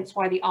this, hence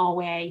why the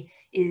RWA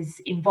is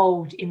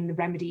involved in the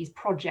Remedies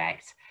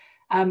project,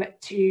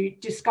 to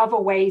discover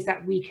ways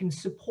that we can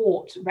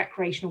support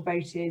recreational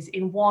boaters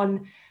in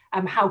one,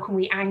 how can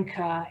we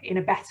anchor in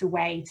a better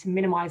way to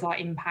minimise our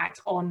impact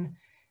on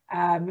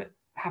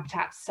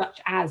habitats such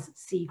as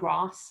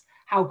seagrass.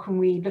 How can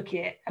we look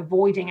at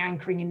avoiding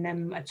anchoring in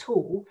them at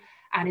all?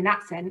 And in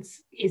that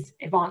sense, is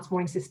advanced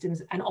mooring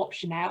systems an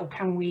option there, or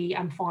can we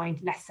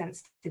find less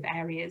sensitive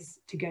areas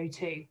to go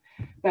to?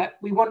 But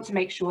we want to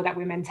make sure that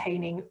we're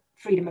maintaining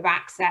freedom of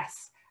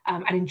access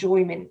and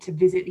enjoyment to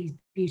visit these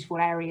beautiful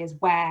areas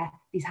where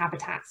these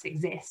habitats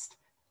exist.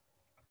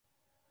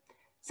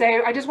 So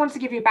I just wanted to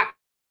give you a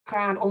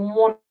background on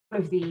one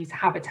of these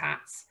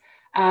habitats.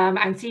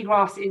 And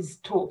seagrass is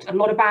talked a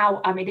lot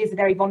about. It is a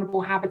very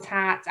vulnerable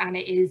habitat and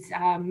it is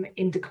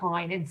in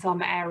decline in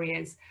some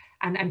areas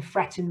and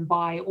threatened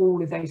by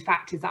all of those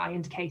factors that I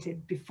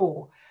indicated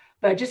before.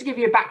 But just to give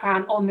you a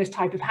background on this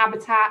type of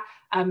habitat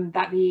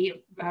that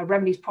the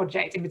Remedies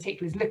project in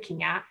particular is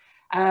looking at,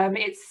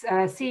 it's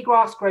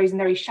seagrass grows in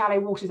very shallow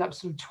waters up to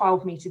sort of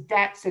 12-metre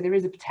depth. So there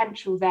is a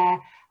potential there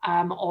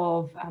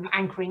of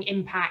anchoring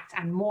impact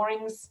and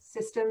moorings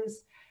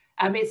systems.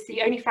 It's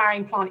the only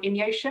flowering plant in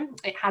the ocean.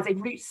 It has a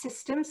root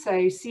system,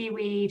 so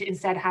seaweed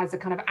instead has a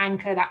kind of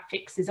anchor that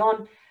fixes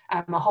on,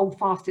 a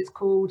holdfast it's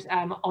called,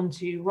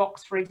 onto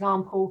rocks, for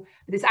example.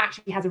 But this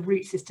actually has a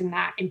root system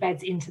that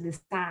embeds into the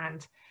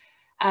sand.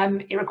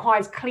 It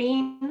requires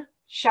clean,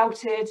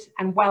 sheltered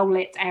and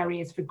well-lit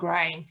areas for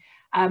growing.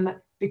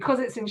 Because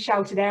it's in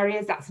sheltered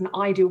areas, that's an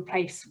ideal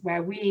place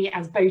where we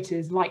as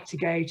boaters like to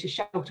go to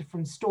shelter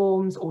from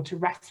storms or to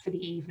rest for the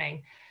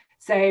evening.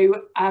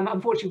 So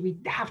unfortunately,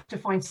 we have to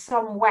find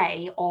some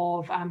way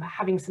of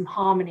having some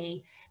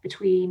harmony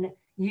between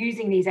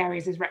using these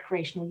areas as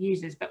recreational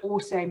users, but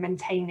also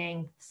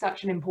maintaining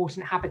such an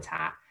important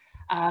habitat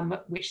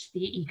which the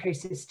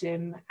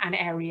ecosystem and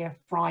area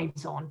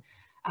thrives on.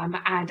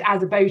 And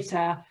as a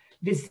boater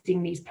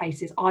visiting these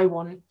places, I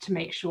want to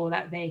make sure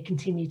that they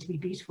continue to be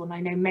beautiful. And I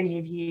know many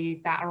of you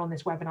that are on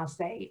this webinar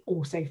today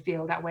also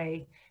feel that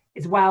way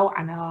as well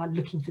and are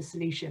looking for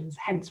solutions,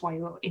 hence why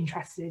you're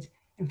interested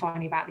in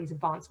finding about these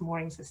advanced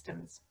mooring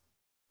systems.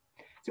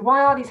 So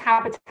why are these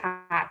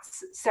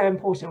habitats so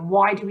important?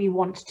 Why do we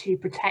want to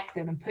protect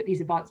them and put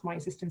these advanced mooring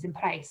systems in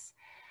place?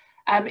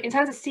 In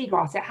terms of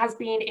seagrass, it has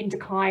been in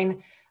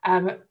decline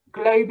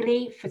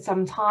globally for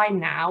some time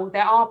now.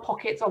 There are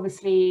pockets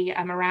obviously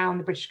around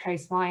the British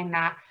coastline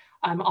that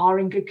are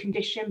in good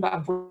condition, but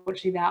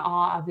unfortunately there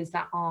are others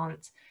that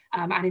aren't.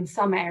 And in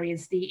some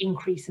areas, the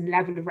increase in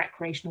level of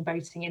recreational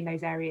boating in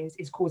those areas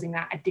is causing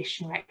that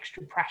additional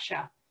extra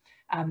pressure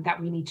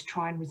that we need to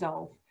try and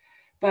resolve.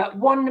 But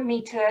 1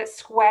 metre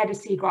squared of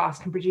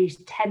seagrass can produce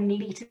 10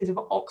 litres of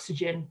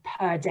oxygen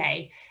per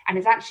day. And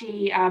it's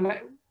actually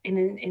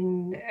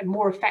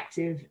more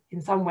effective in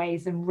some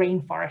ways than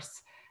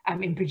rainforests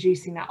in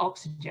producing that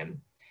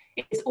oxygen.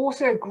 It's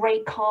also a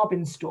great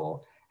carbon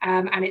store,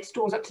 and it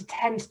stores up to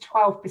 10 to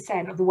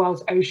 12% of the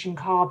world's ocean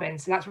carbon.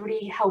 So that's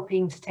really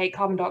helping to take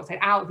carbon dioxide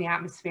out of the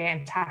atmosphere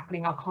and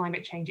tackling our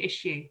climate change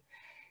issue.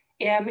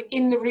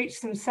 In the roots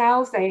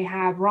themselves, they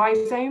have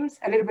rhizomes,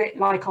 a little bit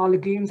like our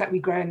legumes that we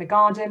grow in the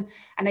garden,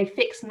 and they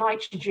fix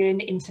nitrogen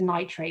into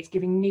nitrates,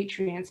 giving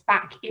nutrients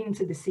back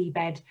into the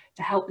seabed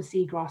to help the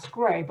seagrass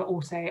grow, but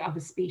also other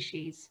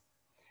species.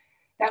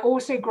 They're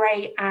also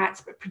great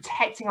at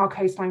protecting our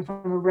coastline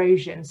from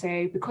erosion.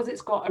 So because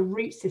it's got a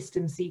root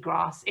system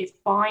seagrass, it's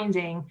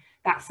binding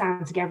that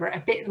sand together, a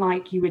bit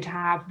like you would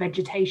have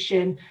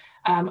vegetation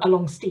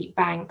along steep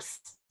banks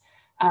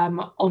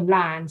on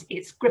land.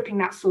 It's gripping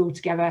that soil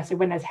together, so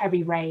when there's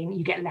heavy rain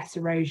you get less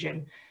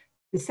erosion.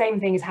 The same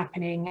thing is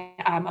happening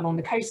along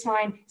the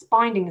coastline. It's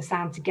binding the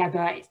sand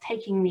together, it's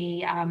taking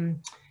the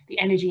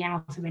energy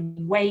out of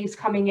any waves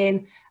coming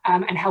in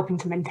and helping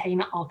to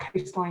maintain our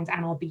coastlines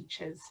and our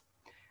beaches.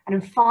 And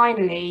then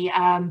finally,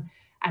 and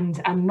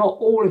not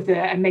all of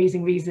the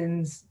amazing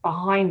reasons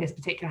behind this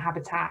particular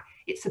habitat,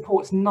 it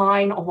supports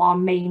 9 of our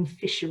main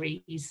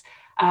fisheries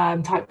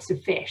types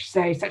of fish,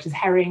 so such as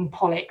herring,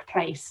 pollock,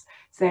 plaice.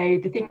 So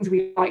the things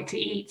we like to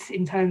eat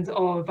in terms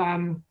of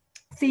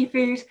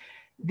seafood,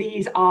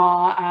 these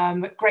are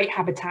great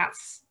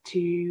habitats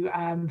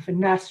for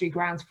nursery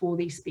grounds for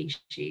these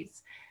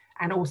species,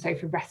 and also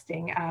for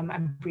resting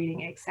and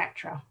breeding,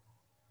 etc.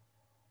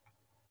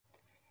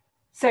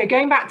 So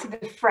going back to the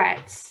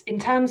threats, in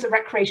terms of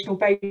recreational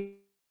boating,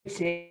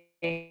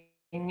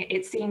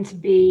 it seemed to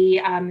be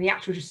the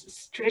actual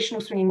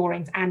traditional swinging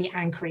moorings and the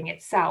anchoring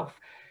itself.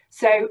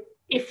 So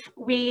if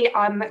we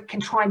can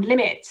try and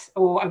limit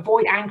or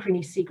avoid anchoring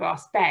these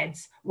seagrass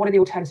beds, what are the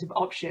alternative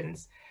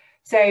options?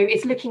 So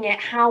it's looking at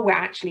how we're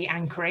actually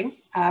anchoring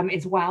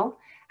as well.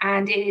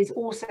 And it is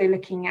also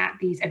looking at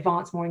these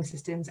advanced mooring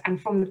systems.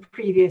 And from the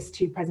previous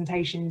 2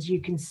 presentations,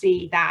 you can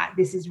see that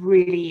this is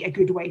really a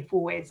good way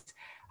forward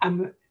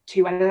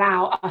to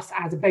allow us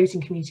as a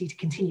boating community to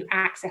continue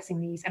accessing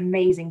these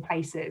amazing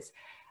places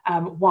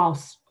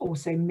whilst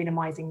also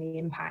minimising the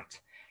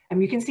impact.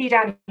 And you can see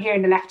down here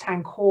in the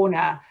left-hand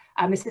corner,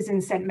 this is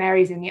in St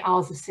Mary's in the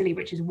Isles of Scilly,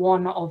 which is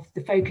one of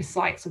the focus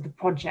sites of the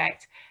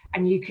project.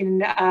 And you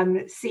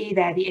can see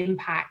there the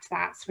impact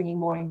that swinging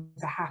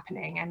moorings are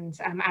happening. And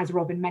as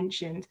Robin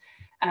mentioned,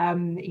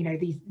 you know,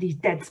 these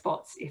dead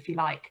spots, if you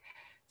like.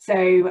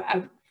 So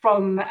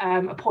from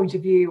a point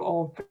of view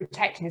of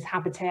protecting this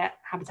habitat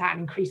and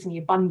increasing the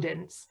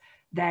abundance,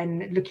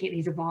 then looking at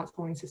these advanced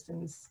mooring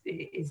systems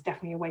is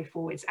definitely a way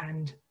forwards,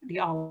 and the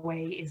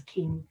RWA is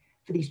keen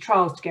for these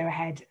trials to go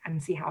ahead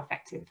and see how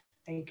effective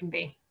they can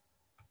be.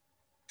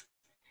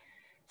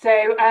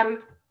 So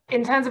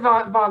in terms of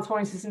our advanced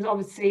mooring systems,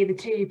 obviously the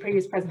 2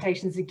 previous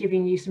presentations are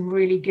giving you some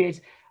really good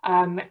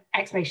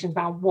explanations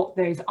about what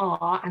those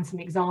are and some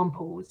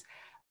examples.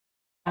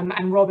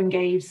 And Robin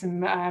gave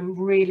some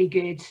really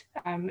good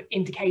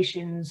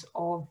indications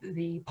of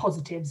the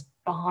positives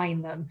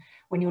behind them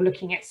when you're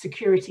looking at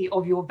security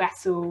of your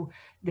vessel,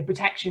 the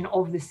protection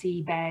of the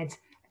seabed,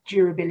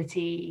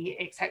 durability,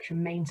 etc.,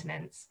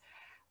 maintenance.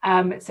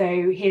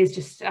 So here's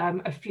just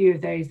a few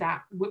of those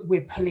that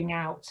we're pulling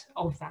out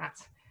of that.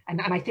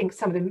 And I think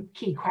some of the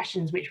key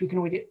questions which we can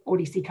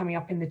already see coming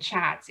up in the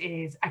chat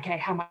is, okay,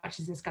 how much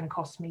is this going to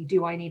cost me?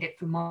 Do I need it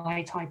for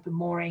my type of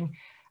mooring?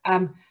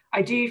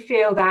 I do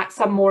feel that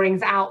some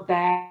moorings out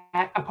there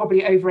are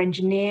probably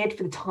over-engineered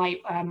for the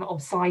type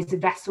of size of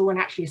vessel, and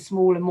actually a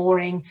smaller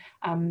mooring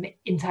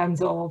in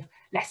terms of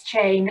less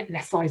chain,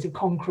 less size of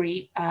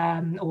concrete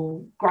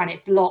or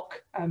granite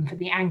block for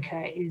the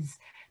anchor is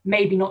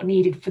maybe not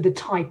needed for the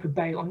type of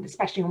boat,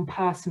 especially on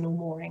personal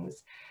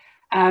moorings.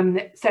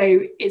 So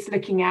it's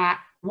looking at,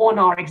 one,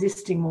 our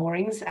existing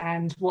moorings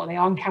and what they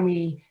are, and can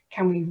we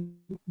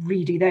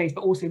redo those,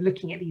 but also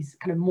looking at these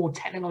kind of more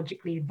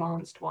technologically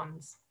advanced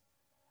ones.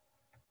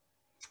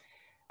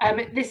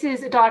 This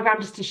is a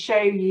diagram just to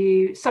show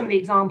you some of the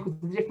examples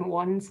of the different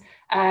ones.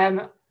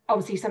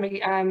 obviously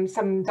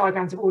some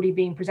diagrams have already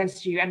been presented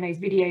to you, and those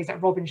videos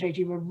that Robin showed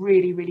you were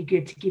really, really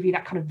good to give you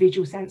that kind of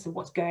visual sense of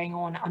what's going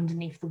on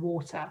underneath the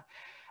water.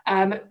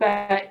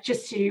 But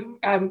just to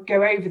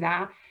go over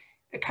that,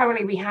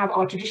 currently we have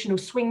our traditional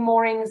swing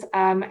moorings.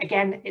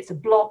 Again, it's a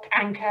block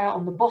anchor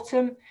on the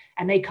bottom,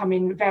 and they come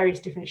in various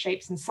different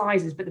shapes and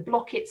sizes, but the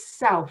block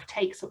itself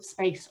takes up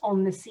space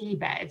on the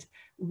seabed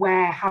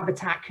where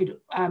habitat could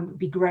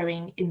be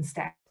growing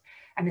instead.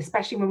 And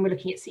especially when we're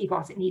looking at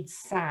seagrass, it needs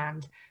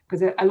sand,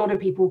 because a lot of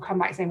people come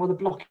back saying, well, the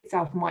block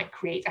itself might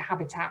create a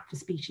habitat for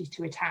species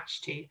to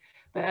attach to.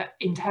 But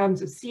in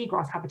terms of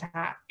seagrass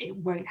habitat, it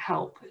won't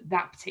help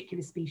that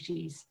particular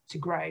species to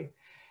grow.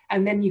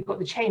 And then you've got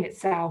the chain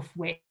itself,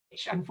 which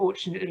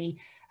unfortunately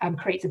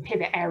creates a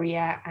pivot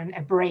area and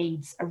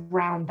abrades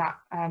around that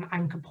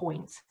anchor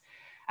point.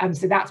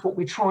 So that's what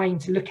we're trying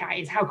to look at,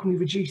 is how can we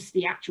reduce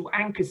the actual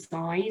anchor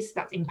size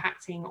that's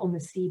impacting on the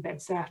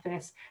seabed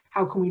surface?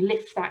 How can we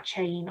lift that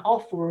chain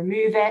off or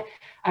remove it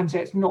so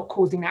it's not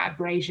causing that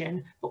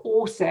abrasion, but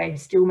also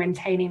still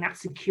maintaining that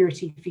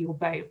security for your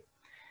boat?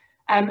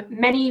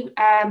 Many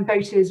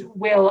boaters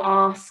will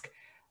ask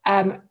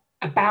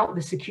about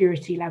the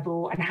security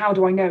level and how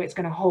do I know it's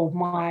going to hold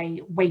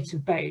my weight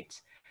of boat?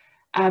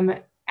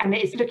 And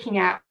it's looking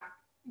at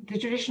the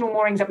traditional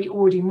moorings that we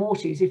already moor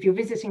to. So if you're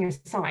visiting a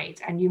site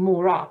and you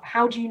moor up,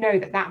 how do you know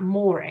that that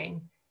mooring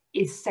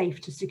is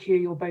safe to secure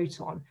your boat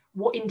on?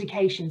 What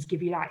indications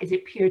give you that? Is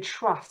it pure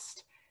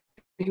trust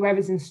that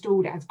whoever's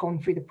installed it has gone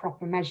through the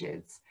proper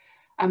measures?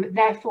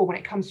 Therefore, when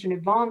it comes to an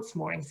advanced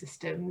mooring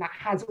system that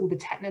has all the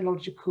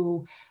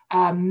technological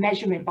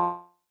measurement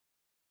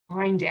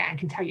behind it and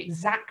can tell you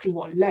exactly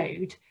what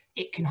load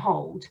it can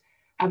hold,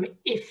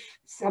 if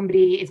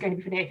somebody is going to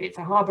be putting it, if it's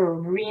a harbour or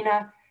a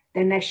marina,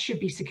 then there should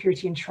be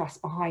security and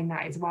trust behind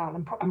that as well,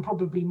 and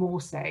probably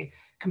more so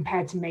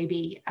compared to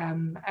maybe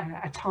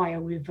a tyre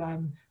with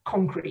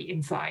concrete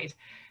inside,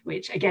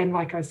 which again,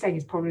 like I was saying,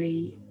 is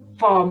probably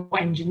far more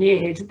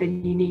engineered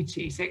than you need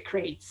to, so it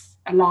creates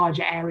a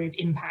larger area of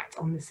impact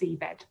on the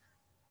seabed.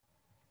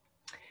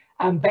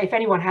 But if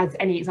anyone has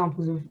any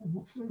examples of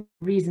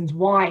reasons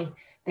why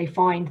they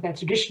find their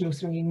traditional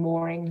swinging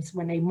moorings,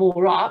 when they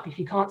moor up, if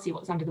you can't see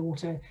what's under the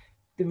water,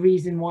 the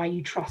reason why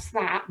you trust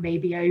that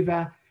maybe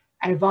over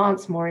an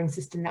advanced mooring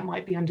system that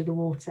might be under the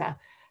water.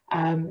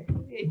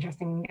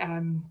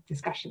 Interesting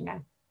discussion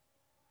there.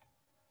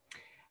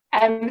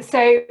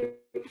 So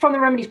from the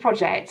Remedies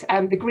project,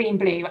 the Green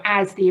Blue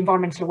as the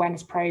environmental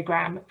awareness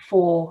programme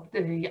for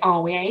the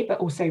RWA, but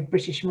also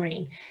British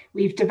Marine,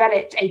 we've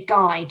developed a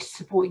guide to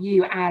support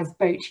you as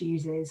boat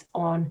users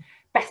on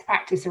best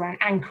practice around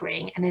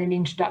anchoring and then an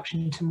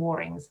introduction to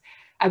moorings.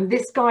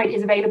 This guide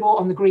is available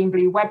on the Green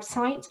Blue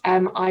website.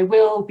 I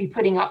will be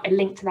putting up a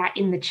link to that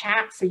in the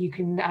chat, so you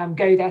can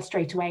go there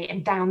straight away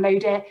and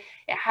download it.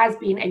 It has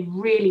been a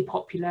really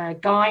popular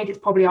guide. It's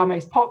probably our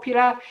most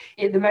popular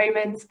at the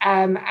moment,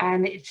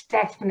 and it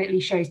definitely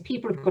shows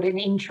people have got an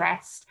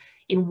interest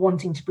in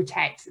wanting to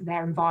protect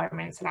their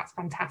environment, so that's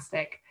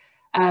fantastic.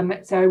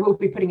 So I will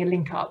be putting a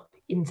link up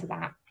into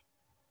that.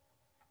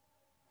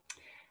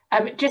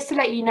 Just to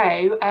let you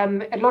know,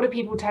 a lot of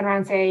people turn around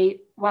and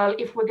say, well,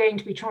 if we're going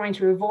to be trying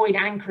to avoid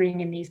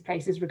anchoring in these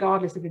places,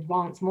 regardless of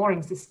advanced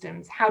mooring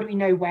systems, how do we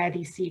know where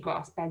these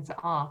seagrass beds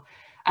are?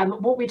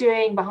 What we're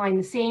doing behind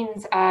the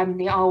scenes, the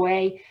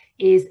RWA,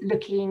 is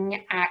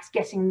looking at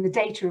getting the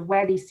data of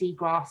where these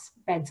seagrass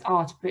beds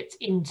are to put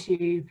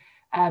into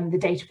the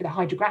data for the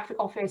hydrographic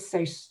office,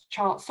 so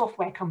chart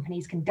software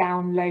companies can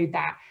download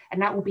that,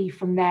 and that will be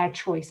from their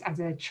choice as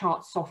a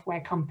chart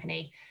software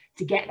company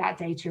to get that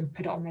data and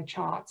put it on their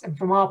charts. And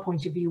from our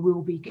point of view, we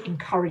will be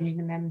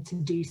encouraging them to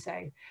do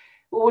so.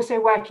 We're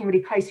also working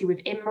really closely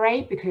with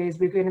IMRE, because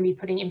we're going to be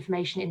putting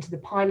information into the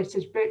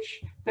pilotage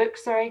book,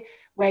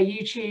 where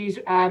you choose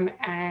to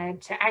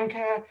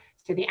anchor.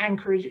 So the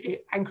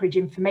anchorage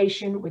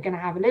information, we're going to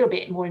have a little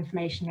bit more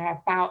information there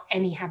about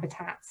any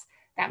habitats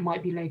that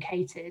might be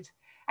located,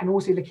 and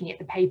also looking at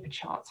the paper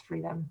charts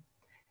through them.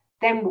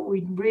 Then what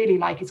we'd really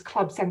like is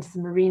club centres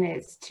and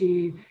marinas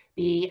to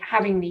be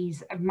having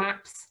these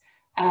maps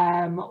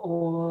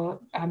or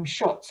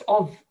shots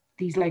of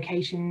these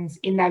locations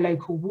in their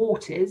local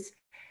waters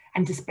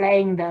and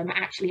displaying them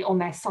actually on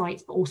their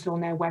sites, but also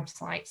on their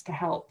websites to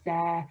help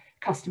their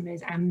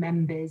customers and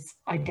members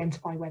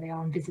identify where they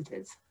are and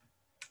visitors.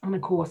 And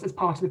of course, as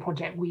part of the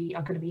project, we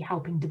are going to be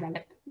helping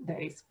develop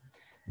those.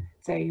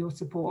 So your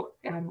support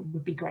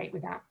would be great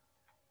with that.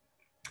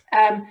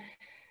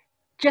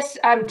 Just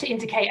to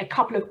indicate a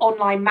couple of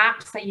online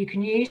maps that you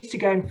can use to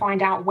go and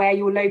find out where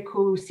your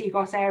local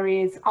seagrass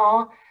areas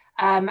are,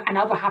 and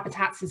other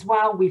habitats as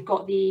well. We've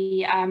got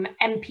the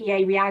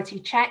MPA reality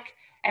check.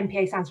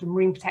 MPA stands for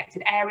Marine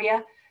Protected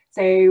Area.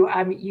 So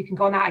you can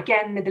go on that.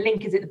 Again, the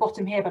link is at the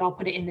bottom here, but I'll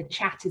put it in the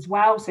chat as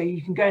well. So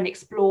you can go and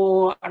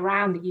explore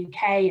around the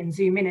UK and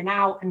zoom in and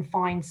out and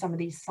find some of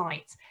these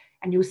sites.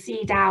 And you'll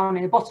see down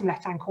in the bottom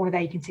left-hand corner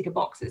there, you can tick a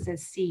box that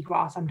says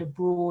seagrass under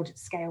broad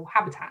scale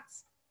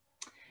habitats.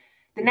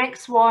 The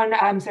next one,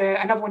 so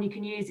another one you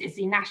can use is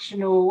the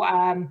National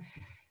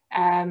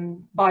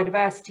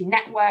Biodiversity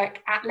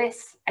Network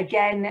Atlas.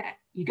 Again,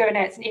 you go in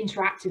there, it's an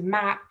interactive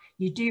map.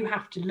 You do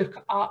have to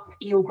look up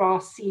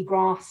eelgrass,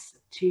 seagrass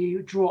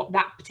to draw up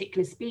that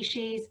particular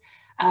species.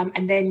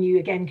 And then you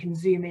again can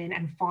zoom in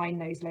and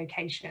find those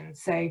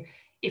locations. So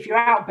if you're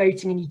out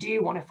boating and you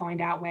do want to find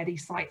out where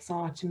these sites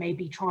are to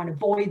maybe try and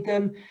avoid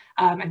them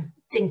and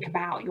think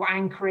about your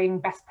anchoring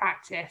best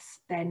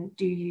practice, then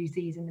do use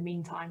these in the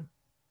meantime.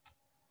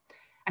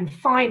 And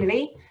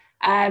finally,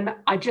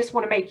 I just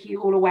want to make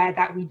you all aware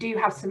that we do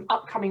have some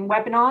upcoming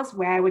webinars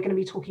where we're going to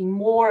be talking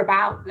more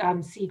about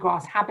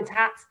seagrass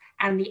habitats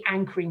and the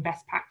anchoring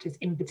best practice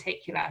in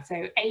particular.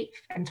 So 8th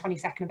and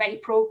 22nd of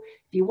April,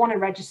 if you want to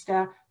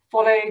register,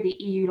 follow the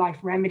EU Life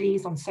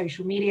Remedies on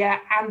social media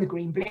and the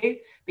Green Blue,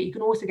 but you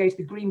can also go to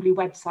the Green Blue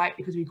website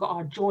because we've got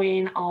our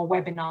Join Our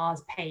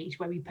Webinars page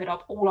where we put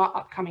up all our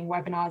upcoming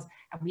webinars,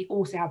 and we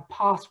also have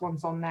past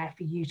ones on there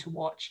for you to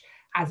watch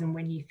as and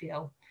when you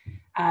feel.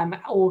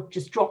 Or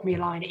just drop me a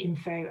line at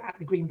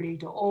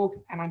info@thegreenblue.org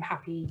and I'm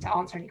happy to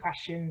answer any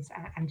questions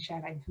and share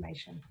that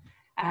information.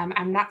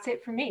 And that's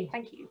it from me.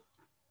 Thank you.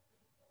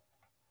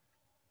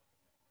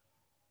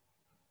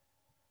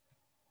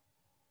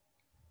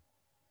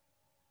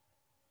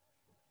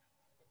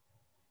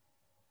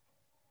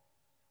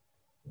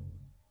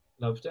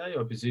 Loveday,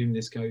 I presume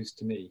this goes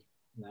to me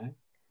now.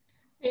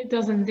 It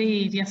does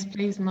indeed. Yes,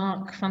 please,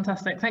 Mark.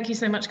 Fantastic. Thank you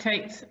so much,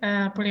 Kate.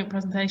 Brilliant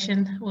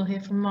presentation. We'll hear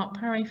from Mark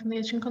Parry from the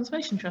Ocean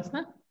Conservation Trust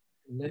now.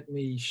 Let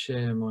me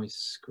share my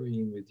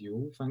screen with you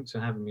all. Thanks for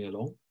having me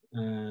along.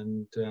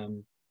 And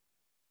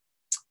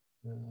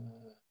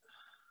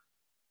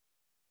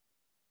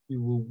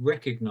you will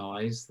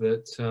recognise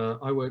that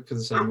I work for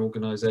the same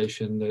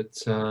organisation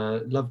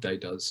that Loveday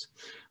does.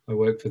 I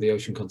work for the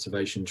Ocean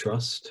Conservation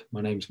Trust. My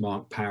name's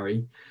Mark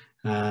Parry,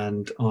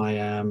 and I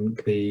am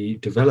the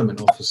development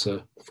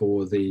officer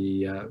for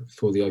the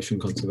Ocean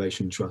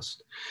Conservation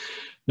Trust.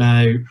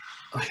 Now,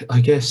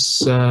 I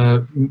guess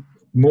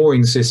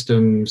mooring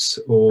systems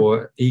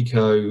or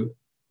eco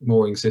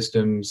mooring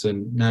systems,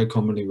 and now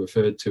commonly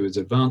referred to as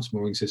advanced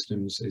mooring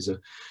systems, is a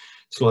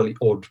slightly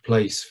odd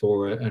place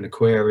for an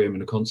aquarium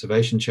and a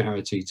conservation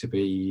charity to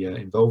be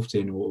involved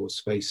in, or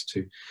space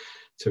to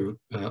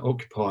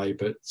occupy.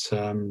 But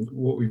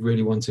what we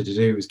really wanted to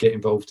do was get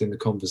involved in the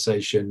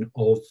conversation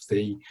of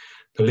the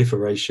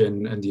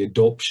proliferation and the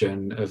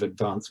adoption of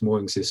advanced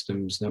mooring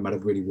systems, no matter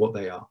really what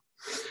they are.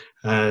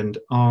 And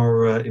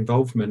our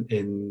involvement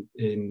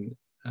in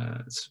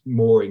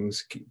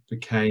moorings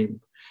came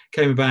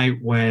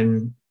about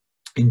when,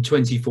 in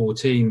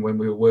 2014, when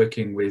we were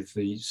working with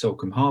the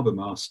Salcombe Harbour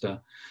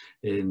Master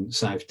in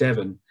South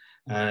Devon,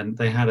 and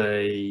they had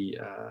a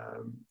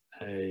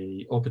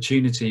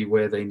opportunity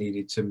where they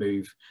needed to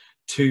move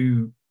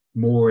 2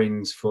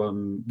 moorings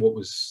from what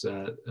was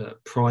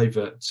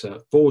private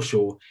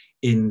foreshore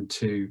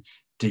into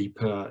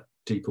deeper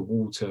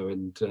water,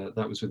 and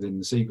that was within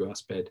the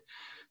seagrass bed.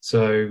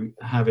 So,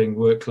 having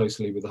worked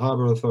closely with the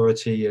Harbour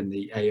Authority and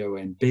the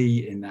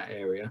AONB in that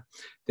area,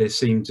 there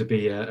seemed to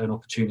be an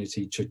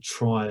opportunity to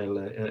trial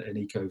an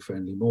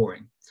eco-friendly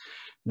mooring.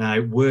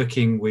 Now,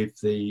 working with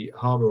the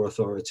Harbour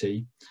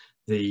Authority,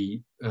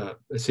 the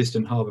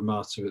Assistant Harbour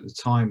Master at the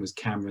time was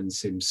Cameron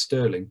Sims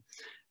Sterling,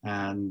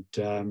 and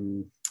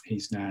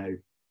he's now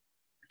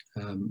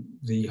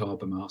the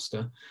Harbour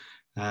Master.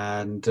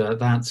 And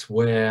that's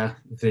where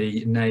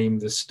the name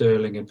the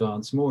Sterling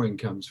Advanced Mooring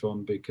comes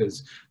from,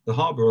 because the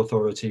Harbour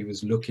Authority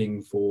was looking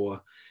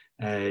for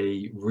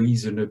a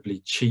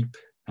reasonably cheap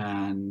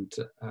and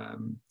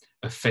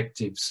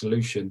effective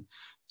solution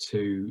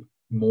to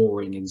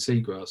mooring in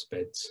seagrass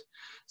beds.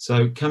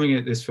 So, coming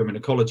at this from an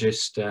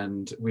ecologist,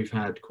 and we've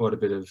had quite a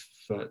bit of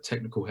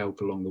technical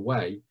help along the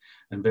way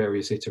and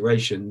various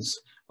iterations,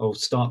 I'll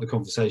start the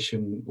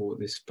conversation or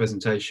this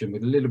presentation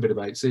with a little bit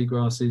about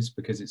seagrasses,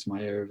 because it's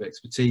my area of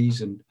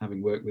expertise, and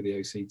having worked with the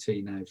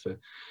OCT now for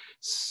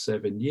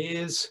 7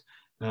 years,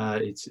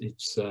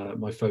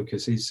 my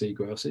focus is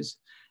seagrasses.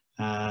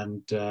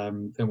 And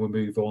then we'll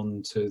move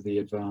on to the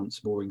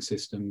advanced mooring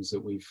systems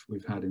that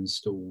we've had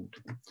installed.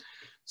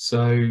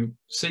 So,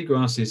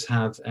 seagrasses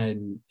have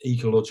an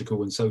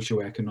ecological and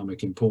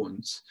socio-economic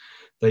importance.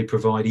 They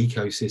provide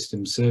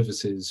ecosystem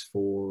services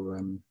for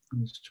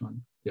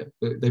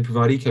they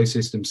provide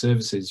ecosystem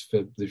services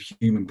for the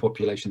human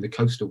population, the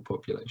coastal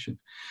population,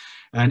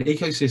 and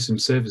ecosystem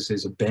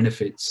services are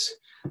benefits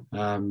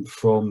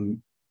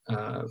from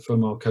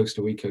our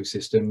coastal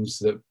ecosystems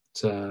that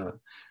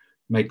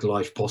make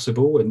life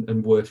possible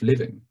and worth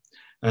living.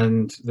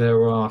 And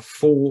there are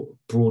 4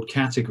 broad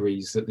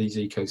categories that these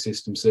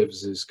ecosystem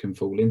services can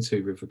fall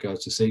into with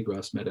regards to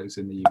seagrass meadows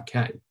in the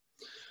UK.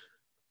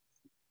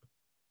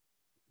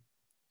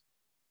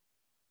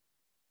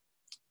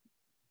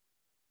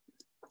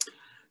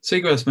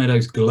 Seagrass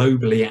meadows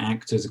globally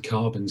act as a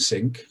carbon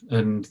sink,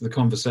 and the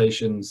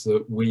conversations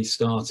that we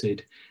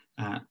started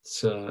at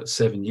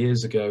 7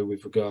 years ago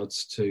with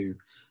regards to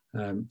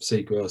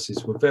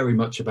seagrasses were very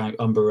much about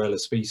umbrella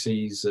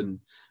species and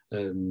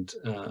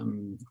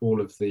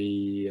all of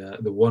the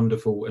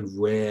wonderful and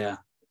rare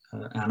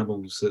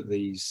animals that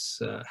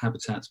these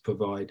habitats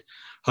provide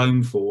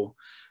home for.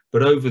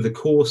 But over the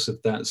course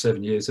of that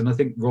 7 years, and I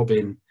think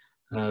Robin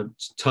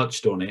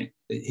touched on it,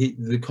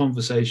 the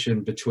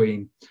conversation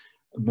between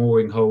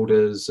mooring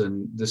holders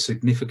and the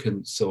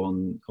significance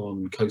on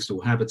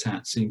coastal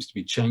habitat seems to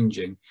be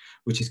changing,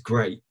 which is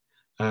great.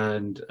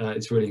 And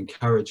it's really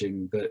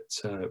encouraging that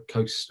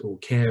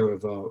care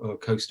of our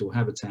coastal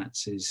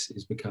habitats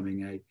is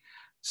becoming a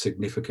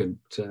significant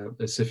on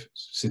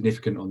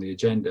the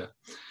agenda.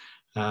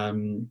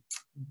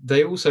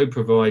 They also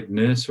provide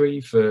nursery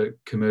for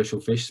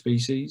commercial fish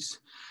species.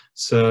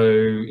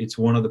 So it's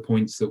one of the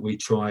points that we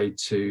tried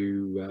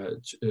to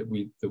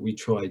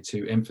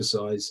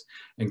emphasize,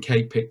 and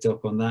Kate picked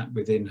up on that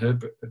within her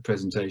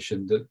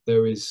presentation, that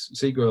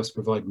seagrass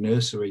provide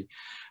nursery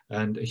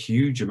and a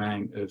huge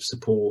amount of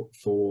support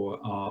for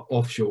our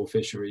offshore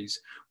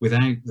fisheries.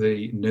 Without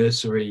the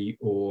nursery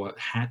or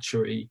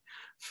hatchery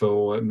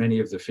for many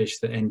of the fish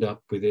that end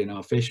up within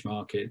our fish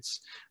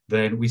markets,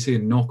 then we see a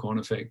knock-on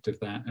effect of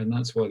that. And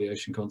that's why the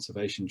Ocean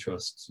Conservation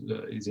Trust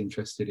is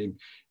interested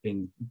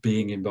in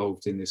being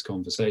involved in this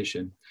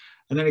conversation.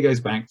 And then it goes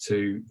back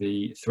to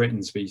the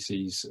threatened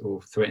species, or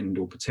threatened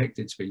or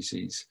protected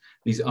species,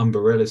 these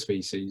umbrella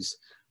species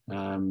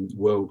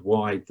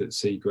worldwide that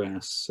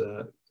seagrass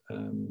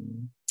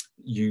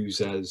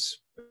use as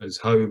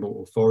home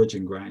or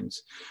foraging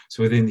grounds.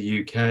 So within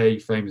the UK,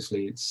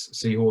 famously, it's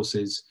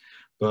seahorses,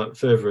 but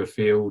further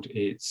afield,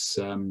 it's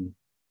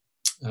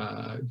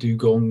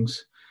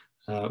dugongs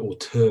or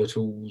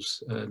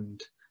turtles,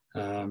 and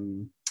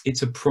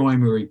it's a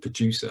primary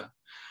producer.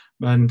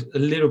 And a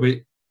little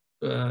bit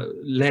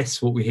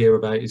less what we hear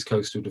about is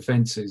coastal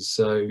defences.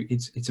 So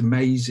it's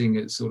amazing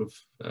at sort of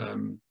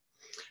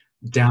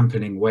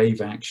dampening wave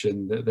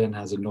action that then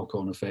has a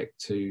knock-on effect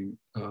to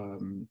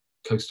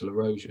coastal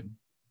erosion.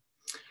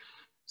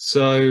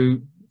 So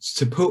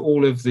to put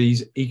all of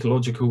these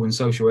ecological and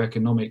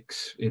socio-economic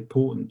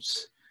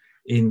importance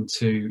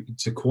to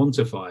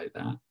quantify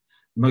that,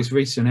 the most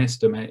recent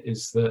estimate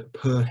is that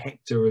per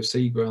hectare of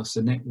seagrass,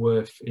 the net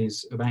worth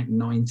is about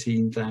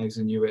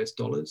 $19,000 US.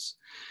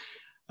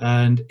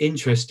 And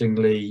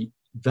interestingly,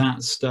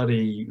 that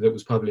study that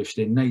was published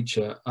in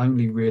Nature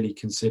only really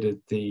considered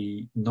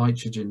the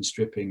nitrogen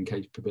stripping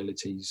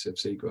capabilities of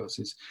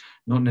seagrasses,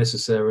 not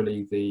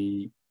necessarily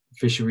the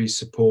fisheries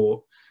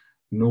support,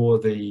 nor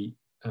the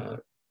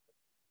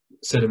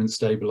sediment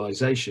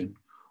stabilization,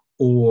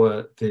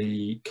 or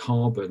the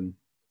carbon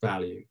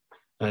value.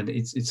 And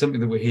it's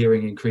something that we're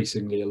hearing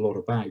increasingly a lot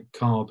about,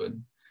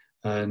 carbon.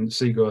 And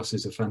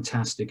seagrasses are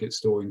fantastic at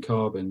storing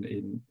carbon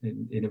in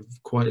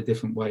quite a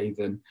different way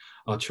than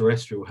our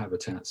terrestrial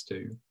habitats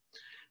do.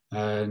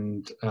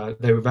 And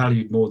they were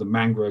valued more than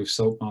mangrove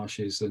salt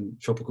marshes and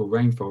tropical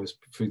rainforests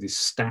through this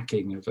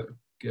stacking of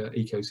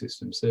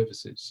ecosystem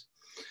services.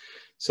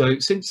 So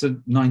since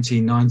the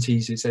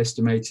 1990s, it's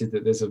estimated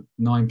that there's a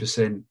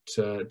 9%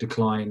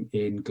 decline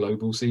in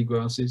global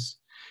seagrasses.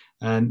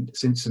 And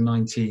since the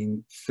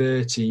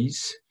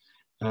 1930s,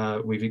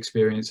 we've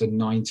experienced a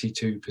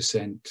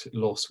 92%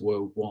 loss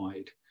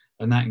worldwide.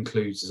 And that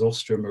includes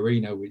Zostra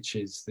marina, which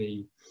is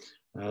the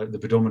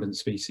predominant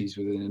species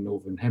within the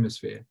Northern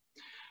Hemisphere.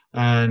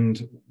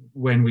 And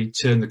when we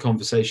turn the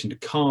conversation to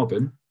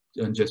carbon,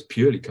 and just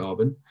purely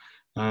carbon,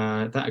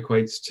 that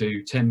equates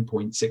to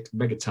 10.6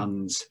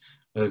 megatons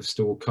of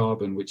stored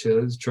carbon, which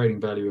has a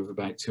trading value of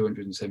about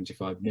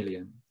 275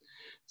 million.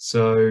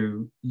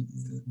 So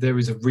there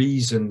is a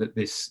reason that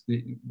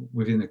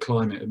within the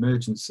climate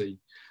emergency,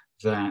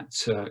 that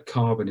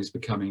carbon is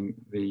becoming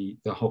the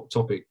hot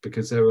topic,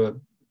 because there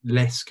are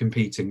less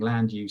competing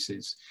land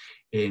uses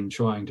in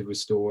trying to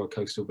restore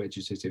coastal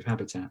vegetative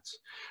habitats.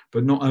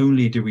 But not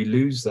only do we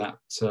lose that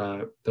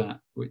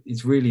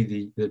it's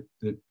really the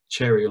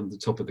cherry on the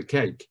top of the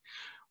cake.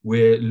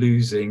 We're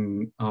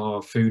losing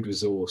our food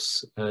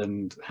resource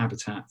and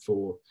habitat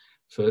for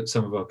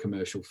some of our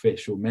commercial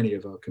fish, or many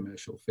of our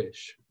commercial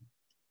fish.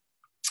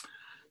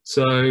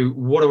 So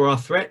what are our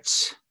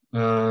threats?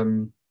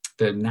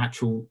 There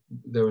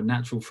are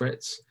natural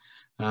threats,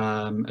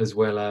 as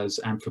well as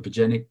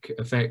anthropogenic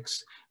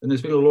effects. And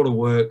there's been a lot of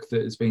work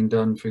that has been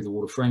done through the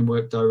Water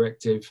Framework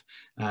Directive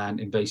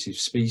and invasive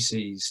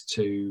species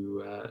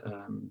to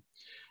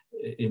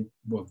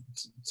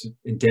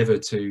endeavour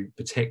to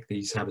protect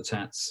these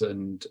habitats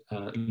and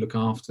look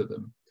after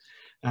them.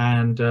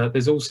 And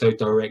there's also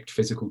direct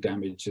physical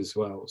damage as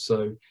well.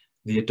 So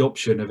the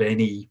adoption of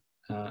any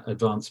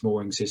advanced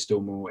mooring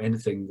system, or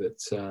anything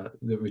that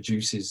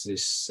reduces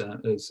this,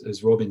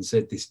 as Robin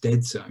said, this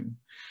dead zone,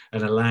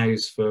 and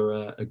allows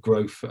for a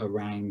growth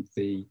around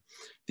the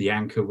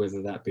anchor,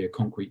 whether that be a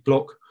concrete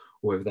block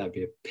or whether that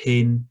be a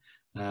pin,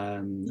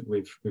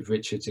 with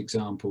Richard's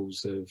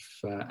examples of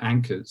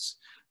anchors,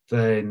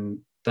 then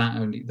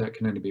that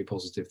can only be a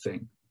positive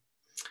thing.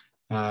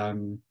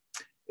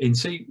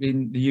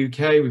 In the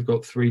UK, we've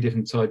got 3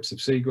 different types of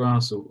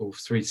seagrass, or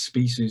 3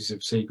 species of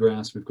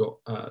seagrass. We've got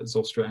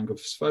Zostra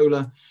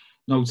anguifolia,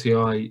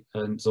 Noltii,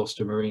 and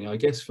Zostra marina. I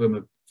guess from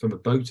a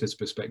boater's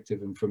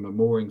perspective and from a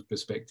moorings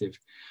perspective,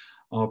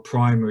 our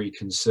primary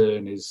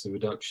concern is the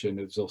reduction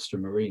of Zostra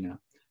marina.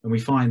 And we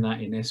find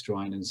that in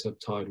estuarine and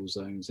subtidal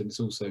zones, and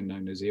it's also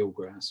known as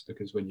eelgrass,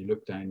 because when you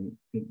look down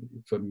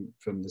from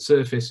the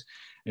surface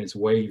and it's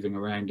waving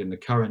around in the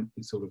current,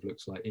 it sort of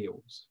looks like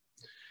eels.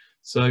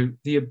 So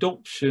the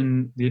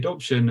adoption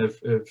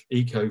of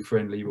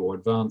eco-friendly or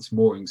advanced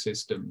mooring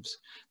systems,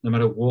 no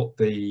matter what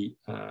the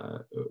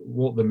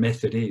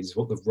method is,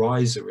 what the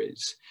riser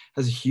is,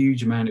 has a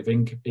huge amount of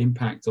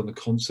impact on the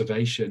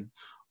conservation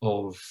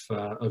of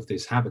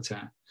this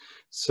habitat.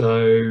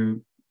 So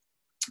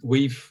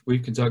we've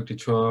conducted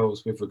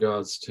trials with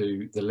regards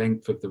to the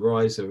length of the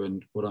riser,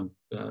 and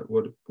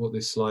what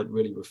this slide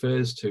really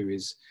refers to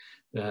is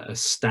a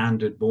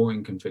standard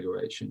mooring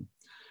configuration.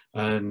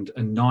 And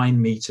a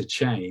 9-meter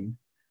chain,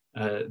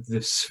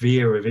 the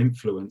sphere of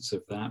influence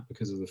of that,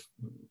 because of the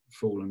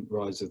fall and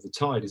rise of the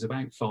tide, is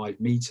about 5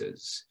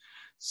 meters.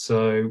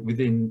 So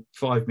within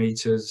 5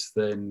 meters,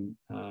 then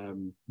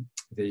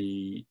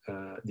the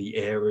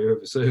area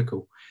of a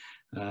circle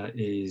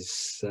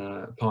is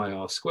pi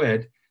r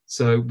squared.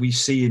 So we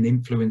see an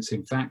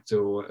influencing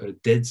factor, or a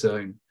dead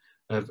zone,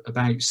 of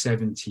about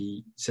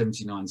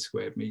 79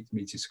 square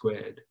meters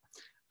squared.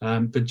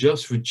 But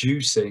just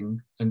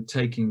reducing and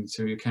taking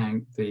into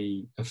account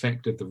the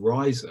effect of the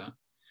riser,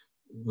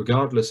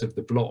 regardless of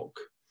the block,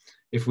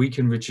 if we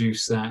can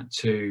reduce that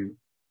to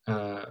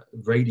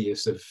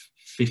radius of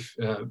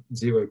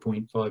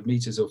 0.5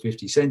 meters or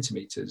 50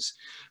 centimeters,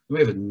 we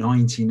have a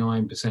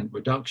 99%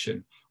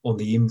 reduction on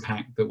the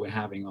impact that we're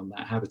having on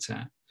that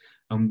habitat.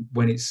 And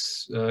when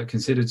it's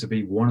considered to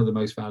be one of the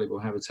most valuable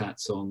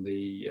habitats on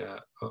the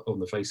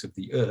face of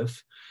the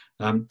earth,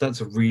 that's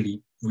a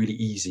really, really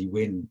easy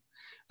win.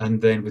 And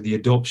then with the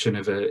adoption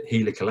of a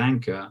helical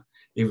anchor,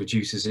 it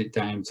reduces it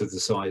down to the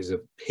size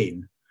of a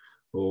pin,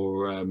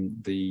 or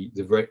the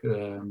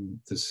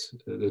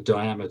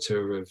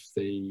diameter of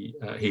the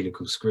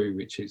helical screw,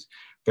 which is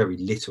very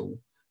little,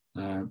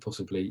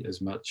 possibly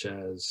as much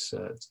as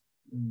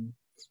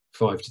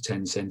 5 to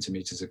 10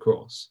 centimeters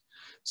across.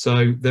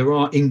 So there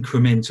are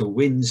incremental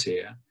wins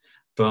here,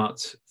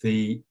 but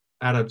the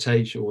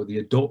adaptation or the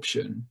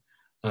adoption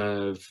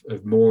of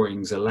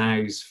moorings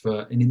allows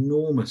for an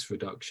enormous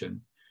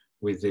reduction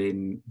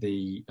within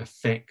the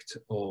effect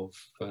of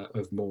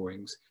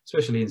moorings,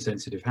 especially in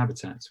sensitive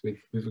habitats. With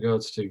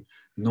regards to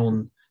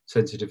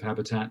non-sensitive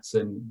habitats,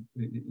 then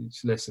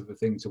it's less of a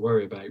thing to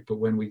worry about. But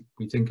when we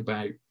think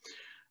about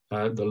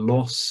the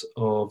loss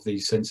of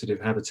these sensitive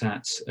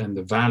habitats and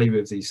the value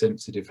of these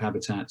sensitive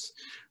habitats,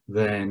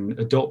 then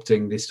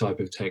adopting this type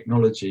of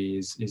technology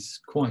is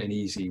quite an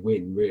easy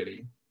win,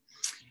 really.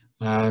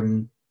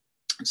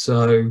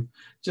 So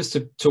just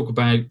to talk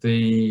about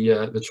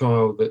the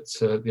trial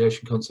that the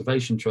Ocean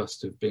Conservation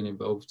Trust have been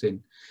involved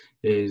in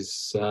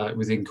is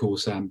within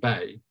Cawsand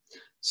Bay.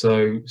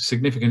 So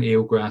significant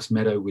eelgrass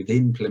meadow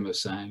within Plymouth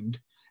Sound.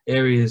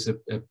 Areas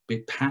a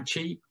bit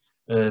patchy,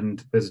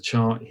 and there's a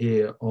chart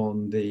here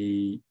on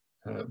the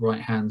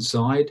right hand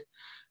side,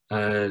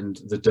 and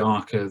the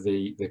darker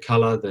the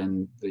colour,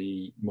 then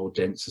the more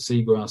dense the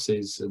seagrass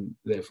is, and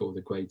therefore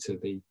the greater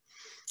the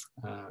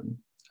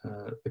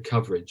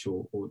coverage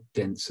or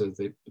denser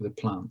the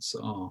plants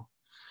are.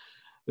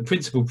 The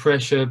principal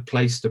pressure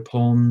placed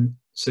upon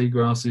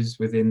seagrasses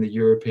within the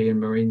European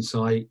marine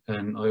site,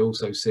 and I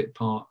also sit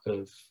part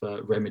of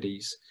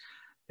remedies,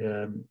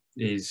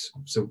 is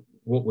so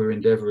what we're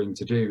endeavouring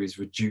to do is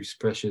reduce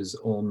pressures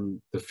on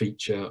the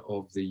feature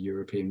of the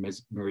European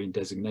marine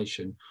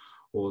designation,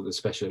 or the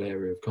special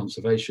area of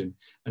conservation,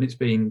 and it's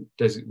been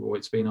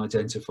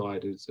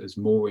identified as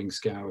mooring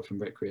scour from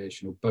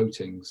recreational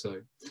boating. So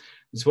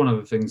it's one of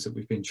the things that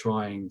we've been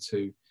trying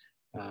to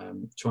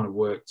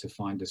work to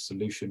find a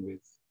solution with.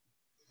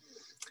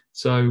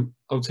 So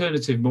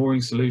alternative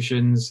mooring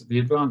solutions, the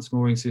advanced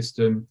mooring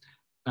system,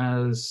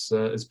 as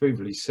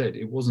previously said,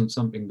 it wasn't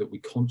something that we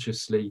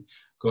consciously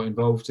got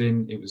involved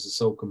in. It was the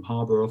Salcombe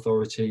Harbour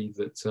Authority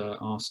that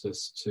asked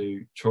us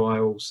to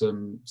trial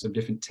some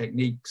different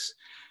techniques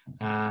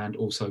and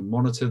also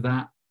monitor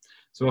that.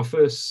 So our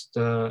first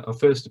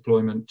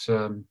deployment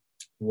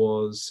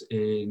was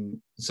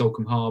in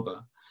Salcombe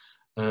Harbour,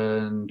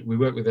 and we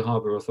worked with the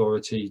Harbour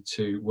Authority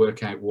to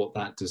work out what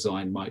that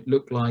design might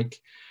look like.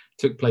 It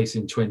took place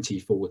in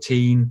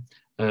 2014,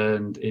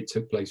 and it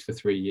took place for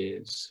 3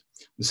 years.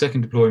 The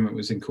second deployment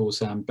was in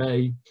Cawsand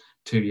Bay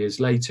 2 years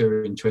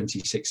later in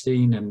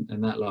 2016,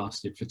 and that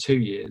lasted for 2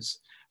 years.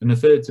 And the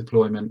third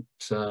deployment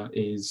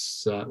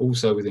is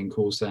also within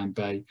Cawsand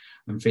Bay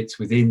and fits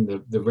within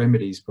the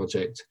Remedies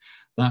project.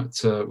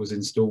 That was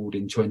installed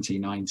in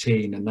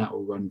 2019, and that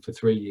will run for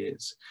 3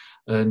 years.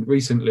 And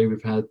recently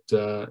we've had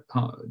the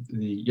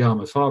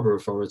Yarmouth Harbour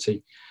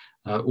Authority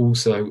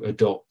also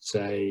adopt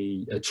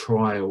a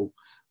trial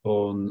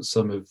on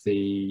some of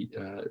the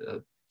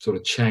sort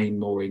of chain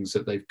moorings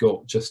that they've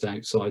got just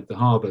outside the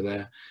harbour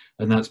there,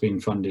 and that's been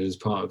funded as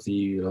part of the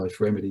EU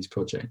Life Remedies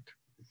project.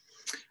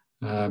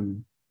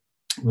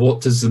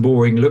 What does the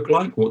mooring look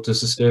like? What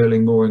does the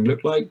Stirling mooring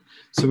look like?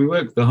 So we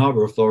worked with the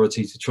Harbour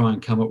Authority to try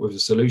and come up with a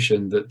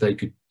solution that they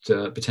could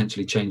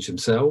potentially change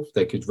themselves.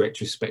 They could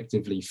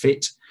retrospectively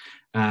fit,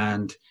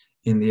 and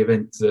in the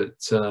event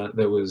that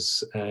there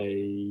was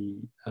a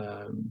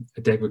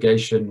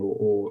degradation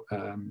or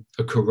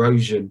a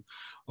corrosion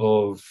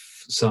of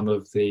some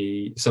of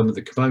the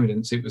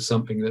components, it was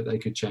something that they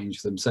could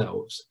change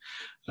themselves.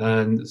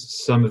 And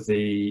some of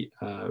the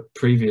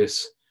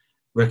previous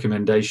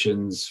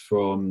recommendations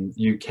from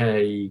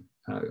UK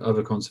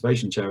other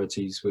conservation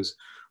charities was,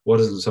 why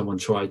doesn't someone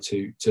try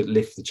to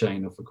lift the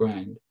chain off the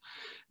ground?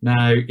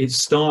 Now, it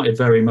started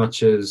very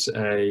much as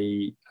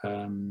a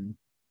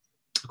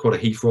quite a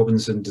Heath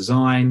Robinson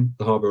design.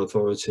 The Harbour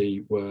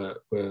Authority were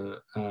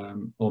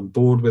on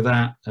board with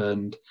that,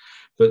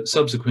 but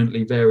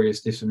subsequently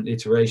various different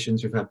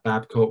iterations. We've had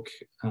Babcock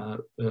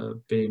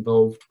be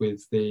involved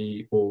with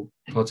or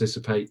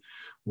participate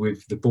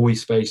with the buoy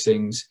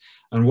spacings,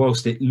 and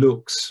whilst it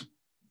looks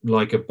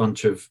like a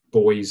bunch of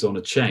buoys on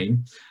a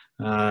chain,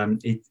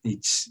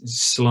 it's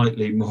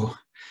slightly more,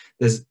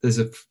 there's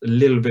a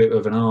little bit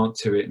of an art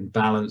to it in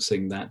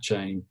balancing that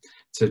chain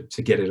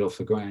to get it off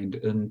the ground.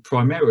 And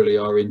primarily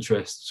our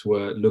interests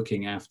were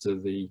looking after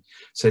the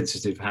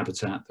sensitive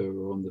habitat that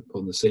were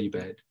on the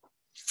seabed,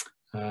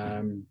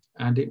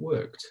 and it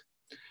worked,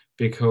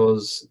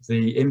 because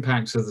the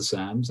impacts of the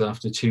SAMs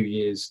after 2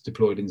 years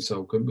deployed in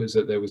Salcombe was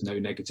that there was no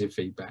negative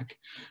feedback.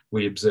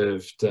 We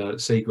observed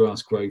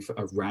seagrass growth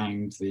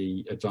around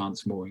the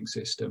advanced mooring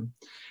system,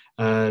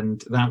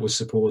 and that was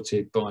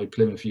supported by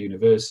Plymouth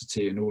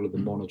University, and all of the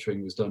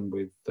monitoring was done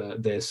with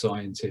their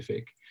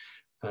scientific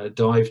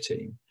dive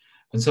team.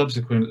 And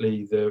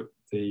subsequently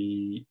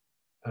the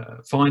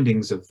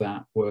findings of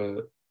that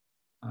were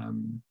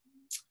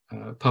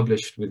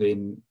published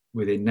within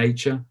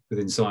Nature,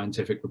 within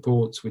Scientific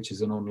Reports, which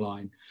is an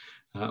online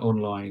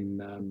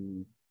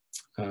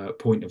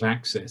point of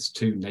access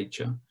to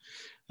Nature.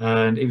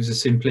 And it was a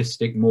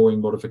simplistic mooring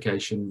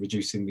modification,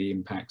 reducing the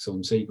impacts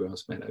on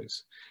seagrass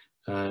meadows.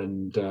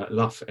 And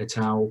Luff et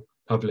al.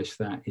 Published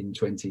that in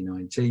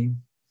 2019.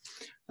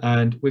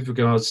 And with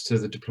regards to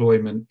the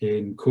deployment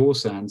in core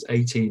sands,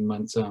 18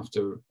 months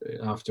after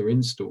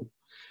install,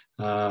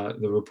 the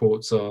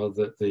reports are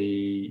that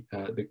the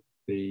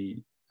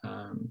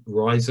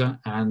riser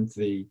and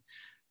the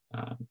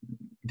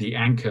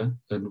anchor,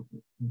 and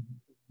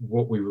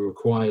what we were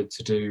required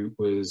to do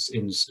was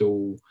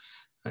install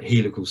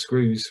helical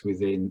screws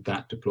within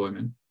that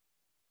deployment.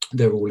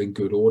 They're all in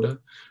good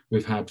order.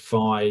 We've had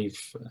 5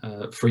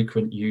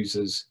 frequent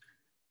users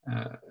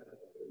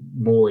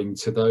mooring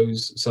to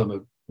those. Some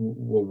are,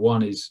 well,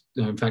 one is,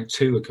 in fact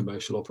 2 are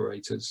commercial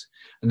operators,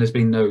 and there's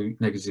been no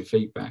negative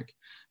feedback.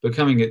 But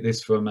coming at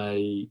this from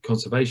a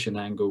conservation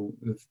angle,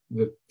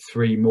 the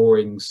 3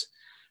 moorings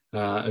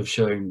have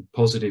shown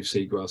positive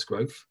seagrass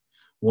growth.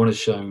 One has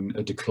shown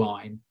a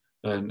decline,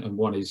 and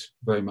one is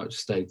very much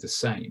stayed the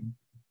same.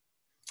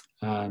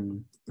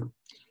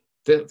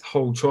 The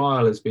whole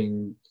trial has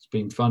been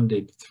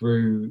funded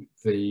through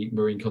the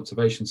Marine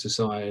Conservation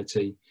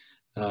Society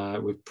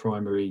with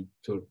primary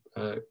sort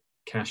of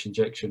cash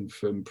injection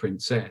from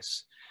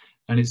Princess,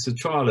 and it's a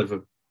trial of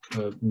a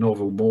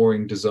novel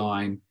mooring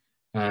design.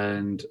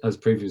 And as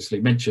previously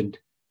mentioned,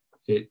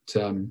 it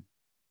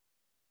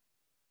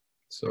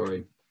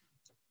sorry,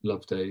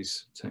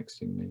 Loveday's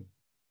texting me.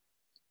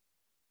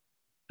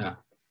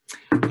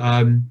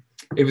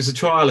 It was a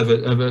trial of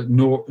a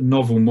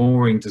novel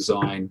mooring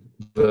design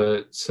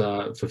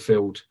that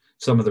fulfilled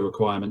some of the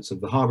requirements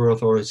of the Harbour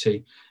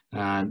Authority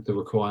and the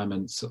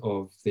requirements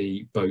of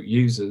the boat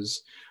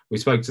users. We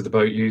spoke to the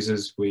boat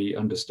users. We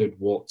understood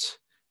what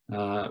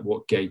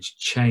gauge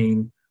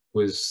chain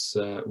was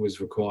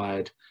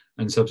required,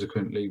 and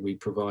subsequently we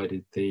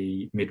provided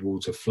the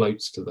mid-water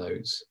floats to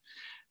those.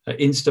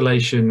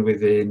 Installation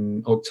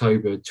within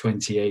October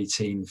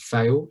 2018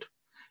 failed,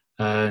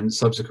 and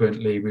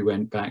subsequently we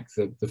went back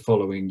the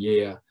following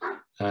year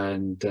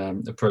and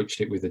approached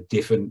it with a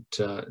different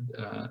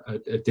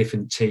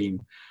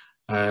team,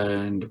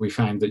 and we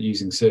found that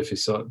using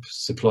surface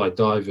supplied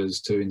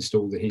divers to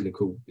install the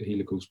helical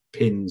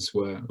pins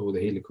or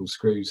the helical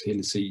screws,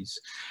 helices,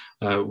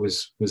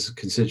 was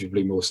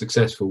considerably more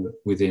successful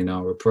within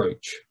our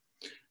approach.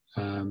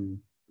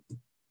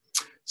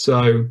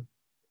 So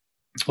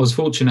I was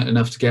fortunate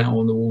enough to get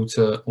on the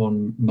water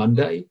on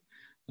Monday,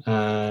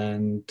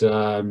 and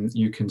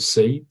you can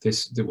see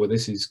this. Well,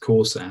 this is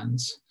core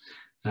sands,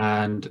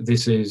 and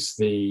this is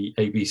the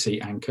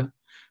ABC anchor,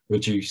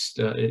 reduced,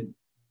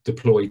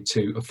 deployed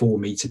to a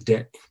 4-meter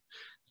depth,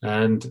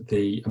 and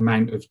the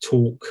amount of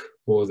torque,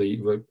 or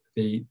the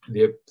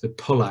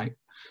pull-out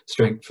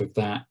strength of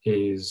that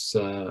is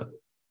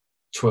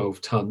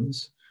 12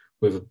 tons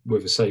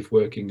with a safe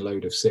working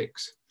load of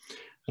 6.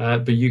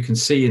 But you can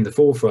see in the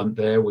forefront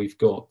there, we've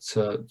got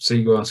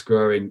seagrass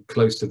growing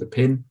close to the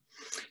pin,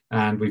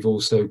 and we've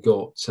also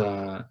got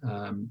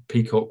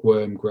peacock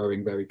worm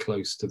growing very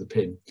close to the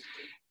pin.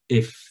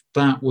 If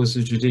that was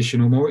a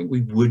traditional mooring,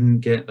 we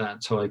wouldn't get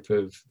that type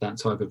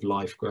of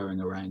life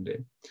growing around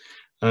it.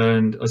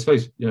 And I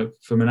suppose, you know,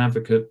 from an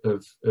advocate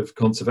of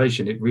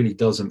conservation, it really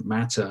doesn't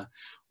matter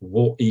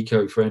what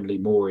eco-friendly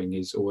mooring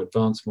is, or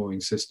advanced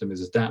mooring system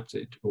is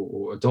adapted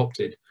or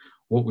adopted,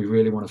 what we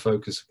really want to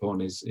focus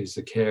upon is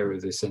the care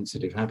of this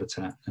sensitive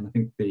habitat. And I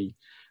think the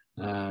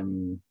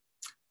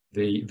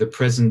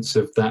presence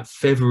of that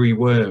feathery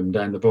worm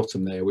down the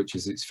bottom there, which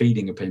is its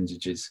feeding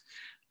appendages,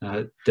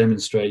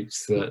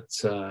 demonstrates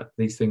that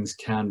these things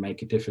can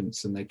make a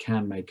difference, and they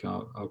can make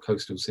our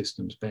coastal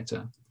systems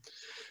better.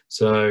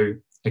 So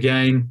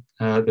again,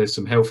 there's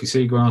some healthy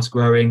seagrass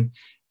growing.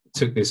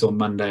 Took this on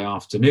Monday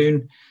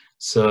afternoon,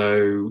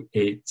 so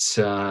it's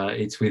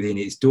within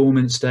its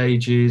dormant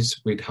stages.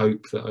 We'd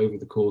hope that over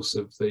the course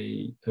of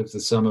the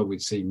summer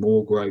we'd see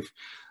more growth.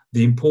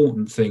 The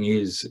important thing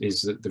is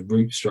that the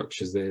root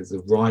structures there,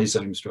 the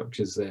rhizome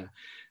structures there,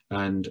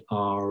 and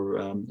our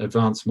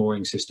advanced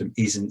mooring system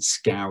isn't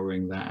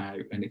scouring that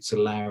out, and it's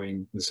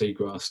allowing the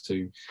seagrass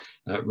to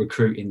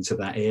recruit into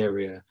that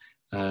area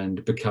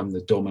and become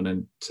the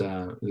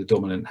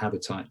dominant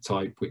habitat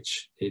type,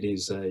 which it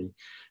is a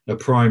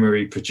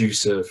primary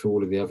producer for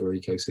all of the other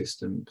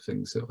ecosystem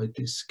things that I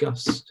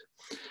discussed.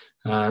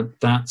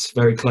 That's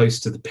very close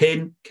to the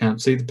pin.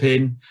 Can't see the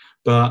pin,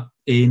 but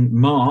in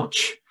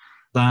March,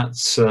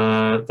 that's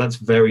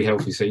very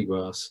healthy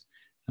seagrass.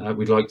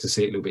 We'd like to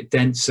see it a little bit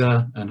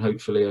denser, and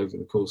hopefully over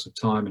the course of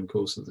time and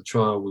course of the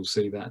trial, we'll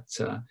see that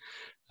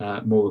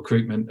more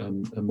recruitment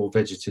and more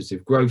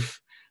vegetative growth.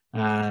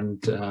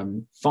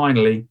 And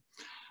finally,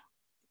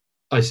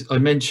 I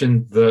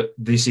mentioned that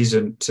this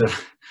isn't,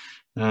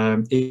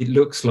 it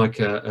looks like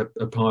a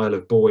pile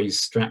of buoys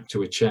strapped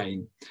to a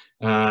chain,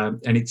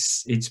 and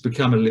it's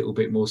become a little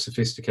bit more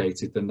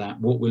sophisticated than that.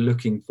 What we're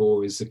looking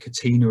for is the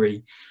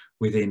catenary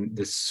within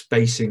the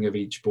spacing of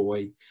each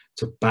buoy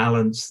to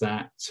balance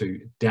that,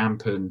 to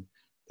dampen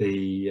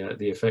the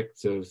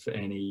effect of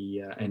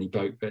any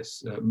boat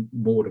that's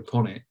moored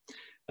upon it.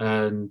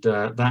 And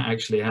that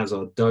actually has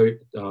our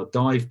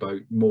dive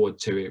boat moored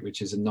to it,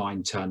 which is a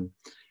 9-ton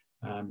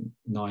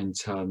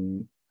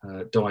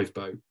dive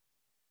boat,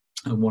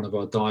 and one of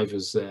our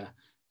divers there,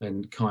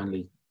 and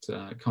kindly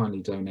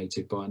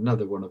donated by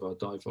another one of our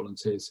dive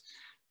volunteers.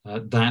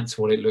 That's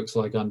what it looks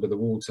like under the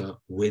water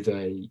with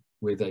a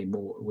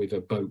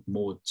boat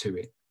moored to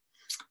it.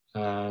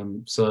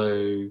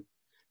 So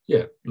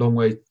yeah, long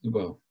way,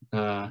 well,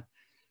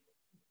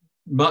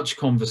 much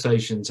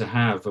conversation to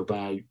have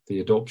about the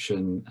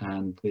adoption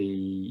and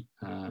the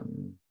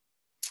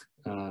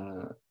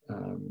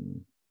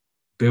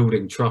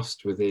building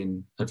trust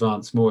within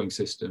advanced mooring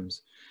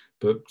systems,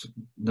 but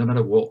no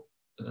matter what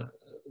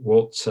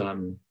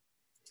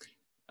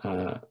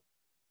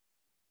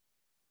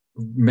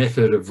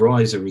method of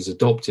riser is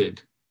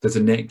adopted, there's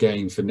a net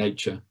gain for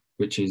nature,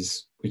 which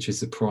is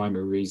the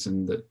primary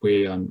reason that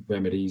we're on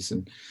remedies,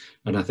 and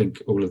I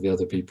think all of the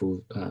other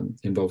people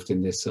involved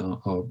in this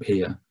are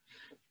here.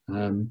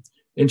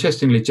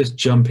 Interestingly, just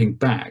jumping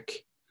back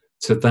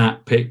to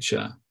that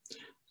picture,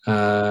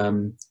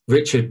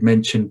 Richard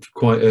mentioned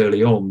quite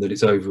early on that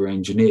it's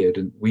over-engineered,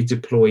 and we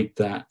deployed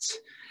that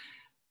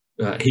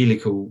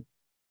helical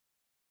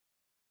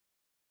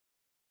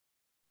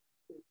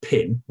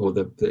pin, or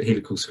the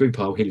helical screw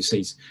pile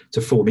helices,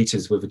 to 4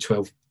 meters with a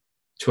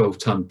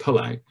 12-ton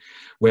pull-out,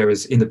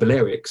 whereas in the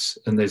Balearics,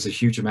 and there's a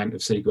huge amount of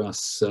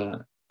seagrass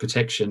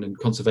protection and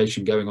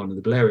conservation going on in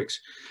the Balearics,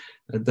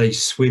 they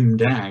swim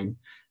down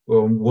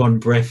on one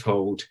breath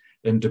hold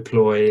and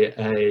deploy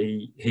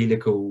a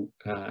helical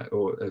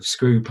or a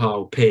screw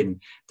pile pin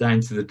down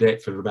to the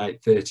depth of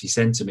about 30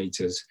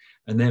 centimeters,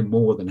 and they're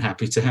more than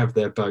happy to have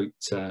their boat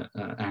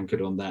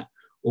anchored on that,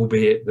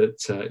 albeit that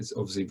it's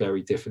obviously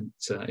very different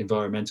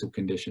environmental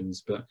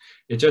conditions, but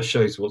it just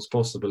shows what's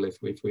possible if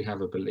we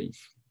have a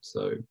belief.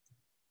 So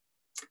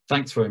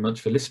thanks very much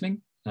for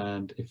listening,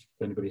 and if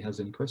anybody has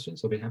any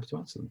questions, I'll be happy to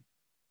answer them.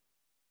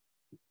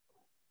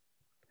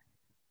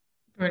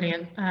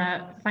 Brilliant.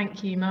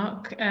 Thank you,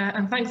 Mark.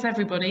 And thanks,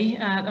 everybody.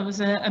 That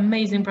was an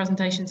amazing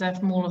presentation there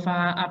from all of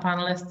our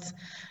panelists.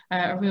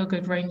 A real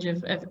good range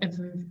of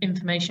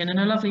information, and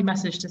a lovely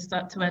message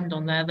to end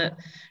on there, that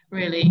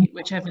really,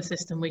 whichever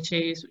system we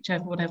choose,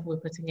 whatever we're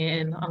putting it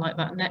in, I like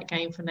that net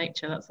gain for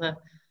nature.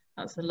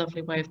 That's a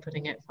lovely way of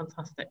putting it.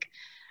 Fantastic.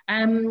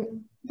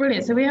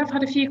 Brilliant. So we have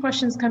had a few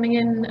questions coming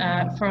in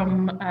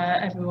from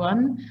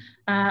everyone.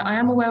 I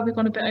am aware we've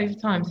gone a bit over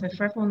time, so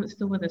for everyone that's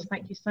still with us,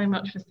 thank you so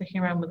much for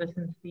sticking around with us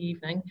into the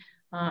evening.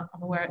 I'm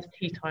aware it's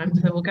tea time,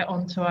 so we'll get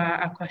on to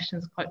our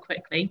questions quite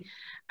quickly.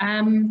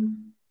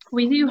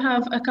 We do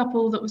have a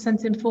couple that were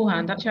sent in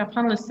beforehand. Actually, our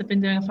panelists have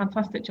been doing a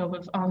fantastic job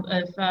of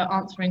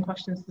answering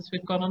questions as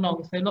we've gone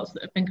along. So lots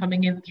that have been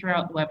coming in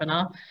throughout the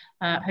webinar.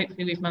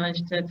 Hopefully we've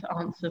managed to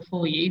answer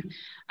for you.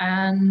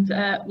 And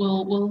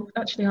we'll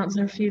actually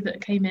answer a few that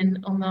came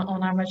in on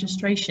our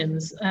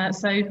registrations.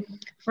 So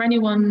for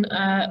anyone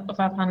of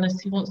our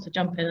panelists who wants to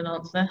jump in and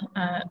answer,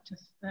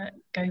 just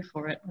go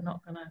for it. We're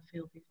not going to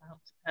field these out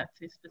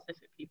to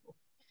specific people.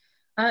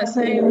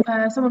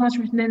 Someone has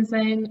written in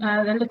saying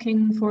they're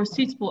looking for a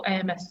suitable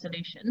AMS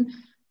solution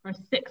for a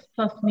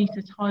 6+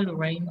 meter tidal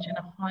range in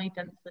a high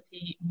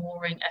density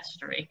mooring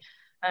estuary.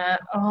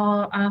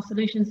 Are our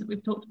solutions that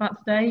we've talked about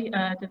today,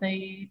 do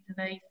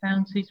they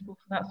sound suitable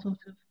for that sort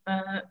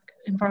of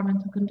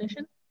environmental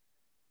condition?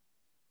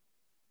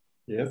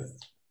 Yes.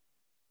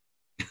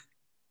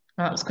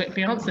 That was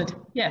quickly answered.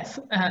 Yes,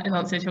 in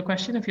answer to your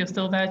question, if you're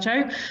still there,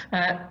 Joe,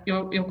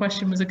 your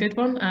question was a good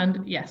one,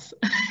 and yes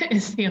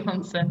is the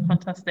answer.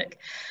 Fantastic.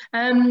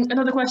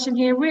 Another question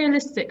here.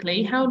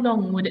 Realistically, how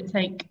long would it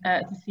take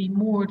to see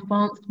more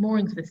advanced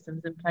mooring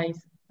systems in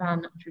place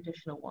than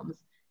traditional ones?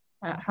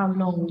 How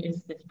long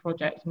is this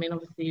project? I mean,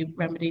 obviously,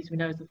 Remedies we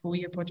know is a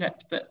 4-year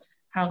project, but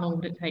how long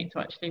would it take to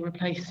actually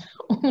replace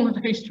all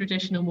of those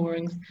traditional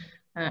moorings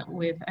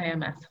with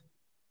AMS?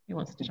 Who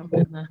wants to jump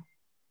in there?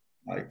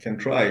 I can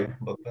try,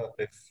 but that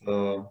is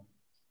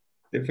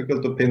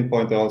difficult to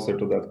pinpoint the answer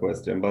to that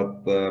question,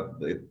 but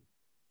it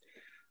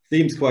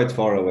seems quite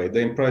far away. The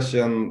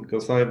impression,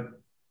 because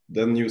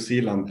the New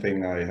Zealand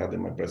thing I had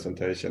in my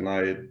presentation,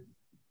 I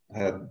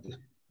had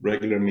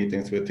regular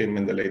meetings with him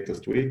in the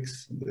latest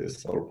weeks, this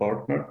is our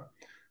partner,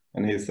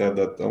 and he said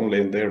that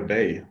only in their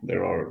bay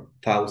there are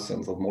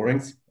thousands of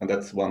moorings, and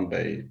that's one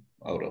bay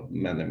out of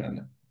many,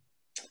 many.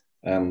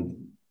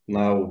 And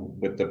now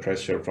with the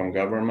pressure from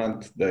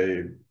government,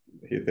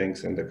 he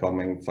thinks in the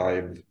coming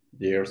 5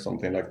 years,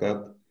 something like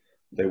that,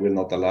 they will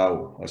not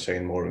allow a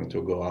chain mooring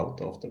to go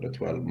out after the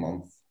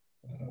 12-month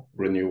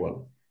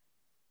renewal.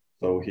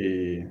 So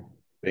he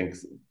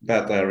thinks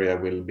that area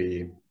will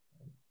be,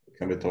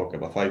 can we talk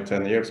about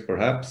 5-10 years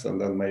perhaps,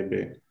 and then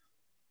maybe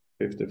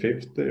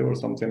 50-50 or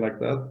something like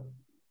that.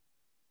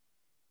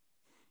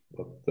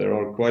 But there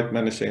are quite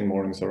many chain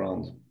moorings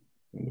around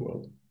in the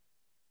world.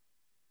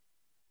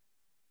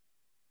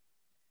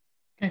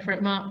 Go for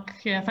it, Mark.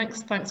 Yeah,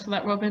 thanks for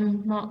that,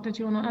 Robin. Mark, did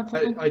you want to add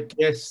something? I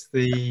guess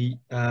the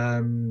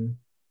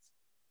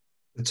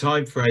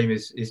time frame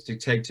is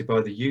dictated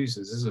by the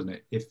users, isn't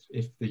it?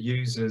 If the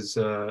users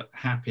are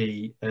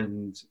happy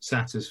and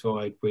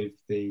satisfied with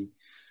the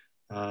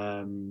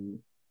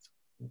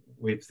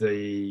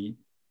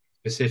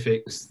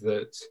specifics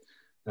that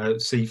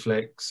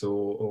Seaflex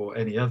or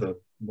any other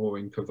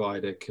mooring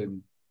provider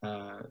can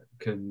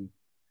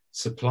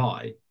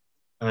supply,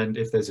 and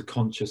if there's a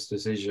conscious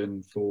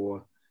decision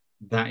for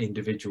that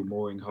individual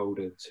mooring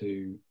holder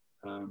to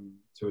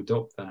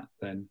adopt that,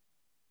 then,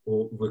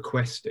 or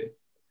request it,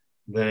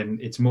 then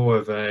it's more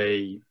of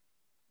a,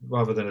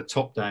 rather than a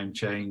top-down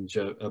change,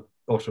 a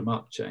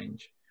bottom-up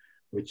change,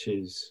 which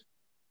is,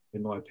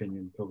 in my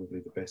opinion,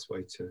 probably the best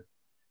way to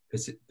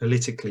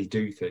politically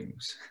do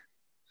things.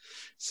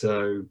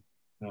 So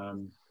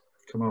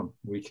come on,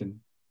 we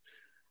can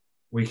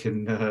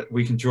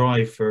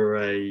drive for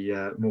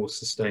a more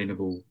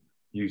sustainable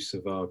use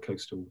of our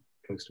coastal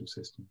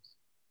systems.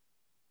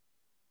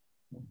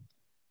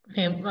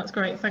 Brilliant, that's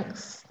great.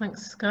 Thanks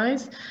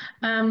guys.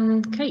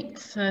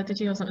 Kate, did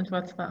you have something to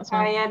add to that as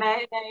well? Yeah, no,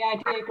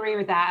 I do agree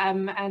with that.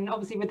 And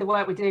obviously with the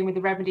work we're doing with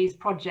the Remedies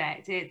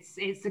project, it's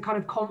the kind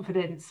of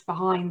confidence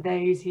behind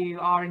those who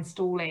are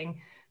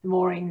installing the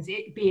moorings,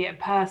 be it a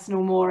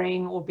personal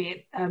mooring or be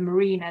it a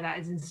marina that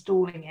is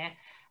installing it.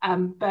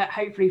 But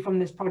hopefully from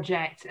this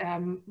project,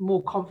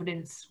 more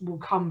confidence will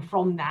come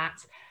from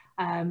that,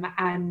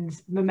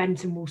 and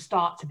momentum will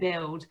start to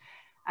build.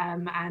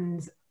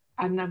 And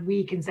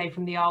we can say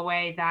from the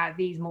RWA that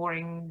these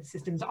mooring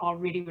systems are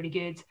really, really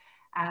good.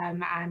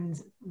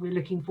 And we're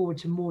looking forward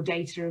to more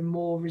data and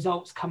more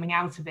results coming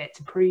out of it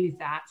to prove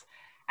that.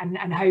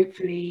 And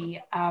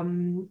hopefully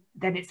then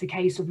it's a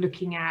case of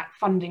looking at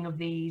funding of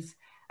these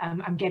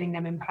and getting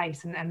them in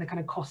place, and the kind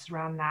of costs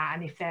around that.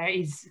 And if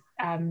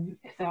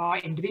there are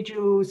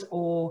individuals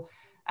or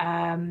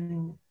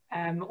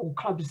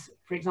clubs,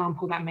 for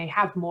example, that may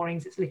have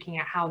moorings, it's looking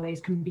at how those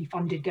can be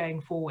funded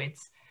going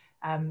forwards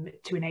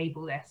to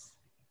enable this.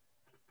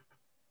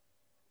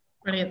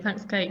 Brilliant,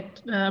 thanks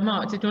Kate.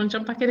 Mark, did you want to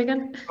jump back in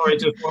again? Sorry,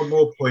 just one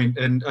more point,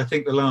 and I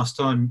think the last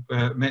time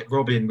met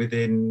Robin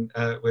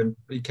when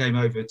he came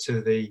over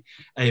to the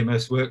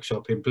AMS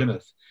workshop in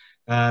Plymouth,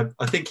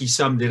 I think he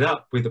summed it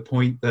up with the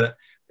point that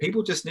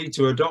people just need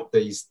to adopt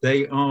these.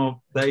 They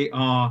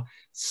are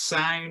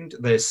sound,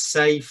 they're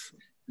safe.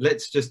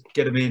 Let's just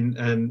get them in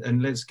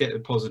and let's get the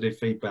positive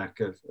feedback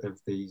of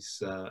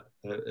these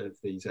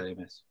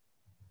AMS.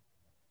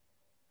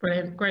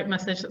 Brilliant, great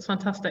message, that's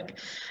fantastic.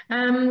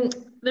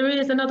 There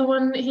is another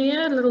one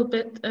here, a little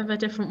bit of a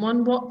different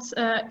one. What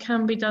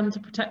can be done to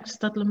protect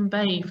Studland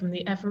Bay from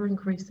the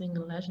ever-increasing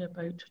leisure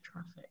boat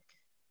traffic?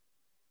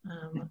 I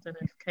don't know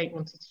if Kate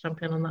wanted to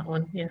jump in on that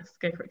one. Yes,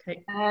 go for it,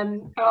 Kate.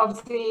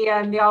 Obviously,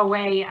 the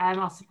RWA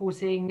are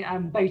supporting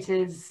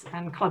boaters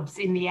and clubs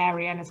in the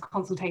area, and there's a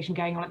consultation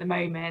going on at the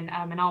moment.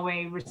 And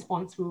RWA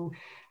response will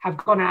have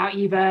gone out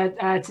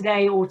either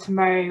today or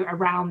tomorrow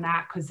around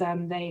that, because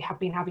they have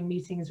been having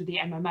meetings with the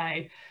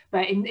MMO.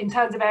 But in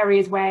terms of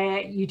areas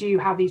where you do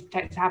have these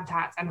protected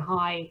habitats and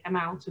high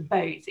amounts of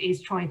boats, it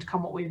is trying to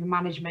come up with a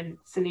management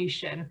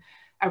solution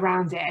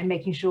around it and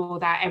making sure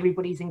that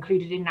everybody's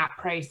included in that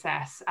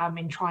process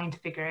in trying to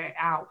figure it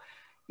out.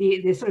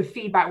 The sort of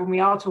feedback when we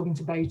are talking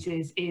to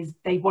boaters is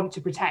they want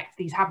to protect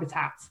these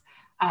habitats,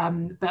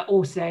 but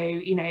also,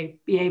 you know,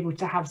 be able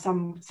to have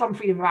some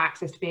freedom of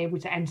access to be able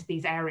to enter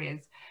these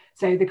areas.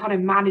 So the kind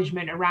of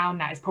management around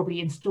that is probably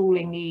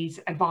installing these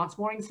advanced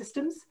mooring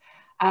systems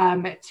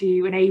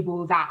to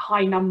enable that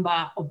high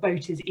number of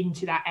boaters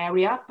into that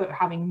area, but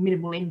having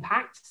minimal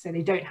impact, so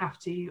they don't have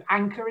to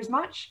anchor as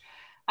much.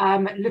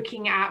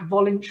 Looking at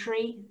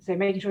voluntary, so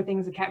making sure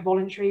things are kept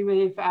voluntary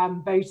with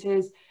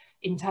boaters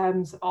in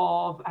terms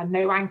of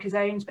no anchor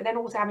zones, but then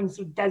also having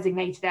sort of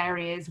designated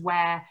areas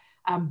where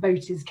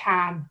boaters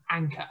can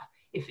anchor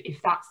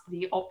if that's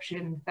the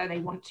option that they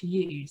want to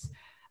use.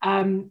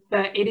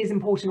 But it is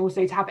important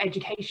also to have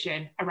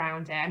education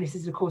around it. And this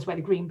is, of course, where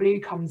the Green Blue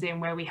comes in,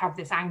 where we have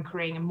this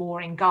anchoring and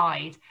mooring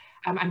guide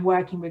and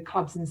working with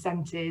clubs and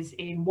centres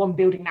in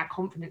building that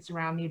confidence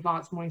around the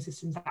advanced mooring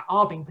systems that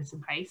are being put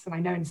in place. And I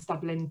know in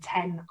Stublin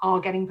 10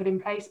 are getting put in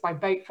place by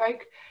boat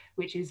folk,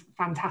 which is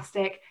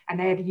fantastic. And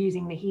they're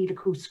using the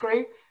helical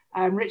screw.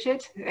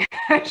 Richard,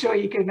 I'm sure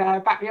you can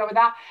back me up with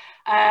that.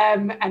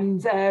 And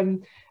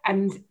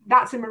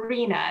that's a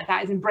marina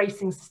that is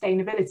embracing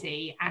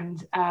sustainability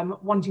and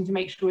wanting to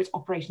make sure its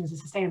operations are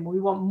sustainable.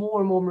 We want more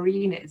and more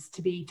marinas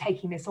to be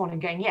taking this on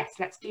and going, yes,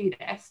 let's do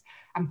this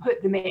and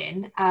put them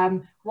in.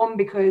 One,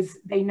 because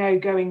they know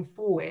going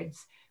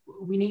forwards,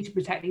 we need to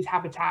protect these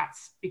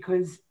habitats,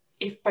 because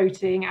if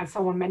boating, as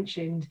someone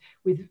mentioned,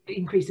 with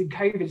increasing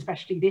COVID,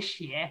 especially this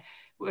year,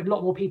 a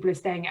lot more people are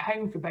staying at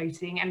home for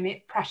boating and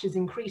the pressure's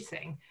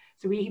increasing.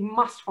 So we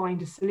must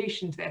find a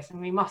solution to this, and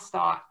we must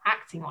start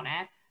acting on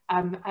it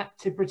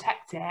to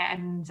protect it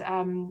and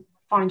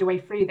find a way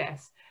through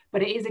this.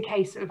 But it is a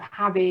case of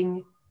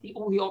having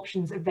all the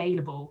options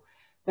available,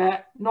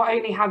 but not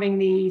only having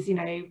these, you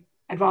know,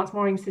 advanced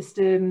mooring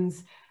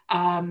systems,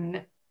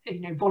 you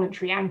know,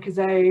 voluntary anchor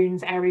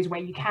zones, areas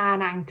where you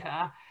can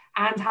anchor,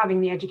 and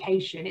having the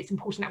education. It's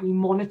important that we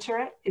monitor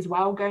it as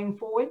well going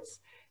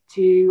forwards,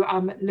 to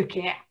look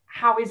at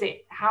how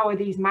are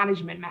these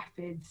management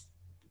methods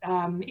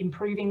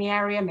improving the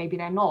area, maybe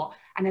they're not,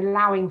 and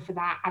allowing for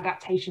that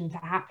adaptation to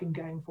happen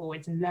going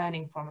forwards and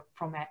learning from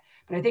it.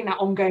 But I think that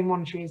ongoing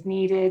monitoring is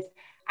needed,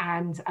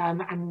 and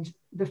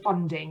the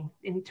funding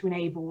to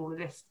enable all of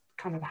this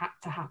kind of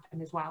to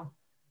happen as well.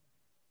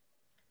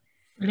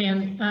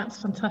 Brilliant,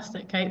 that's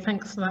fantastic, Kate.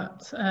 Thanks for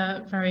that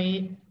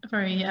very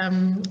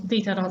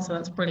detailed answer.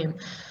 That's brilliant.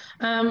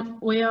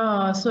 We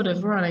are sort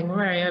of running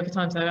very over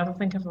time, so I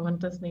think everyone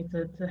does need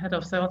to head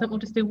off. So I think we'll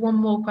just do one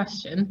more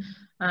question,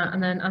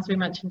 and then, as we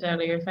mentioned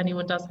earlier, if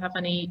anyone does have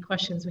any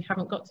questions we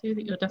haven't got to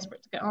that you're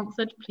desperate to get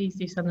answered, please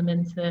do send them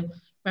in to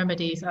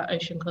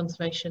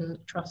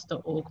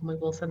remedies@oceanconservationtrust.org, and we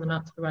will send them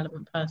out to the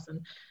relevant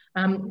person.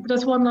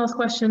 Just one last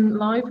question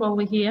live while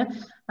we're here.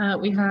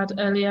 We had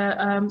earlier,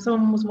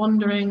 someone was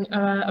wondering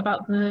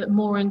about the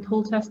mooring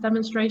pull test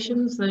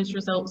demonstrations, those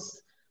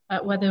results,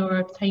 where they were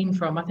obtained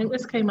from. I think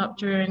this came up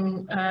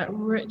during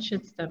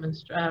Richard's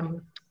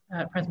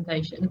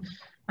presentation.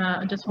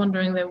 I'm just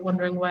wondering, they were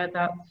wondering where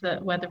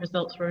the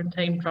results were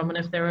obtained from, and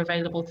if they were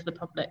available to the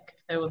public,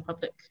 if they were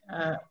public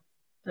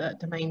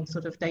domain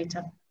sort of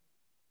data.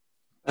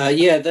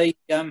 Yeah, they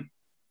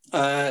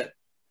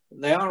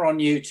are on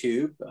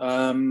YouTube.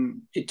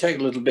 It takes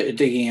a little bit of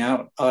digging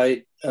out.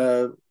 I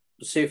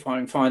see if I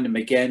can find them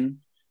again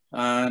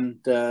and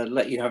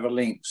let you have a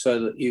link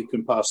so that you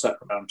can pass that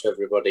around to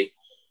everybody.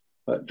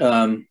 But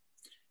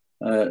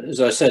as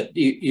I said,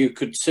 you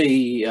could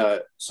see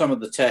some of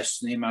the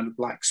tests and the amount of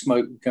black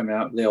smoke coming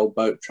out of the old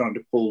boat trying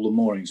to pull the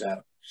moorings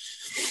out.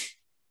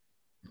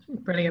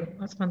 Brilliant,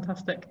 that's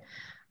fantastic.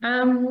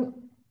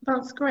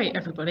 That's great,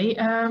 everybody.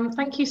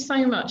 Thank you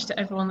so much to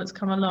everyone that's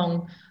come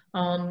along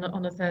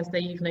on a Thursday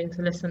evening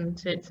to listen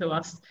to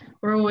us.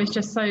 We're always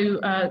just so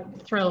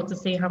thrilled to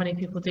see how many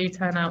people do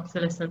turn out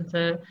to listen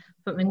to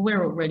something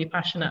we're all really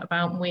passionate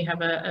about and we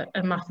have a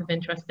massive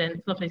interest in.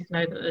 It's lovely to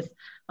know that there's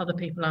other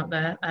people out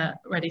there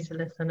ready to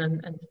listen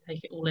and to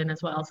take it all in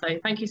as well. So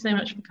thank you so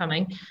much for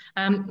coming.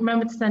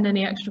 Remember to send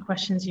any extra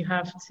questions you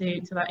have to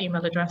that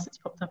email address. It's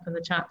popped up in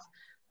the chat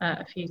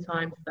a few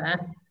times there.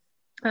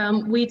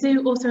 We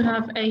do also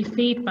have a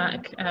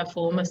feedback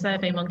form, a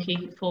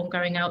SurveyMonkey form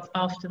going out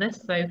after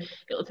this, so it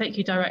will take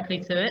you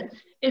directly to it.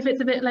 If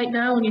it's a bit late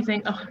now and you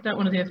think, oh, I don't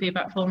want to do a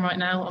feedback form right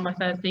now on my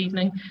Thursday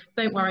evening,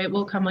 don't worry, it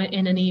will come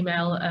in an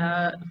email,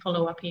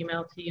 follow-up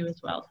email to you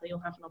as well, so you'll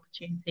have an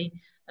opportunity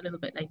a little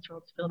bit later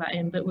on to fill that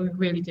in, but we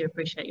really do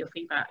appreciate your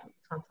feedback.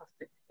 It's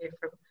fantastic to hear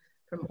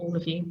from all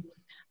of you.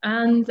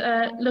 And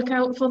look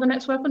out for the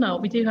next webinar.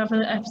 We do have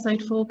an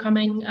episode 4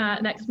 coming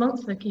next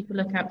month, so keep a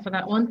lookout for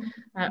that one.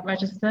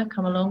 Register,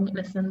 come along,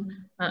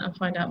 listen, and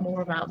find out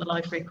more about the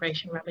Life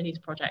Recreation Remedies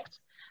project.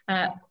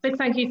 Big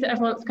thank you to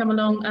everyone that's come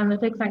along, and a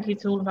big thank you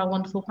to all of our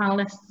wonderful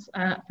panelists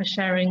for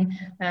sharing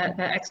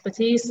their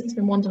expertise. It's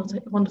been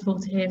wonderful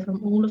to hear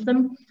from all of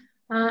them.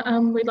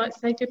 And we'd like to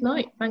say good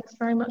night. Thanks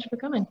very much for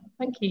coming.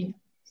 Thank you.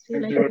 See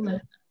you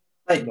later.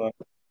 Thank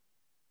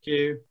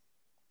you.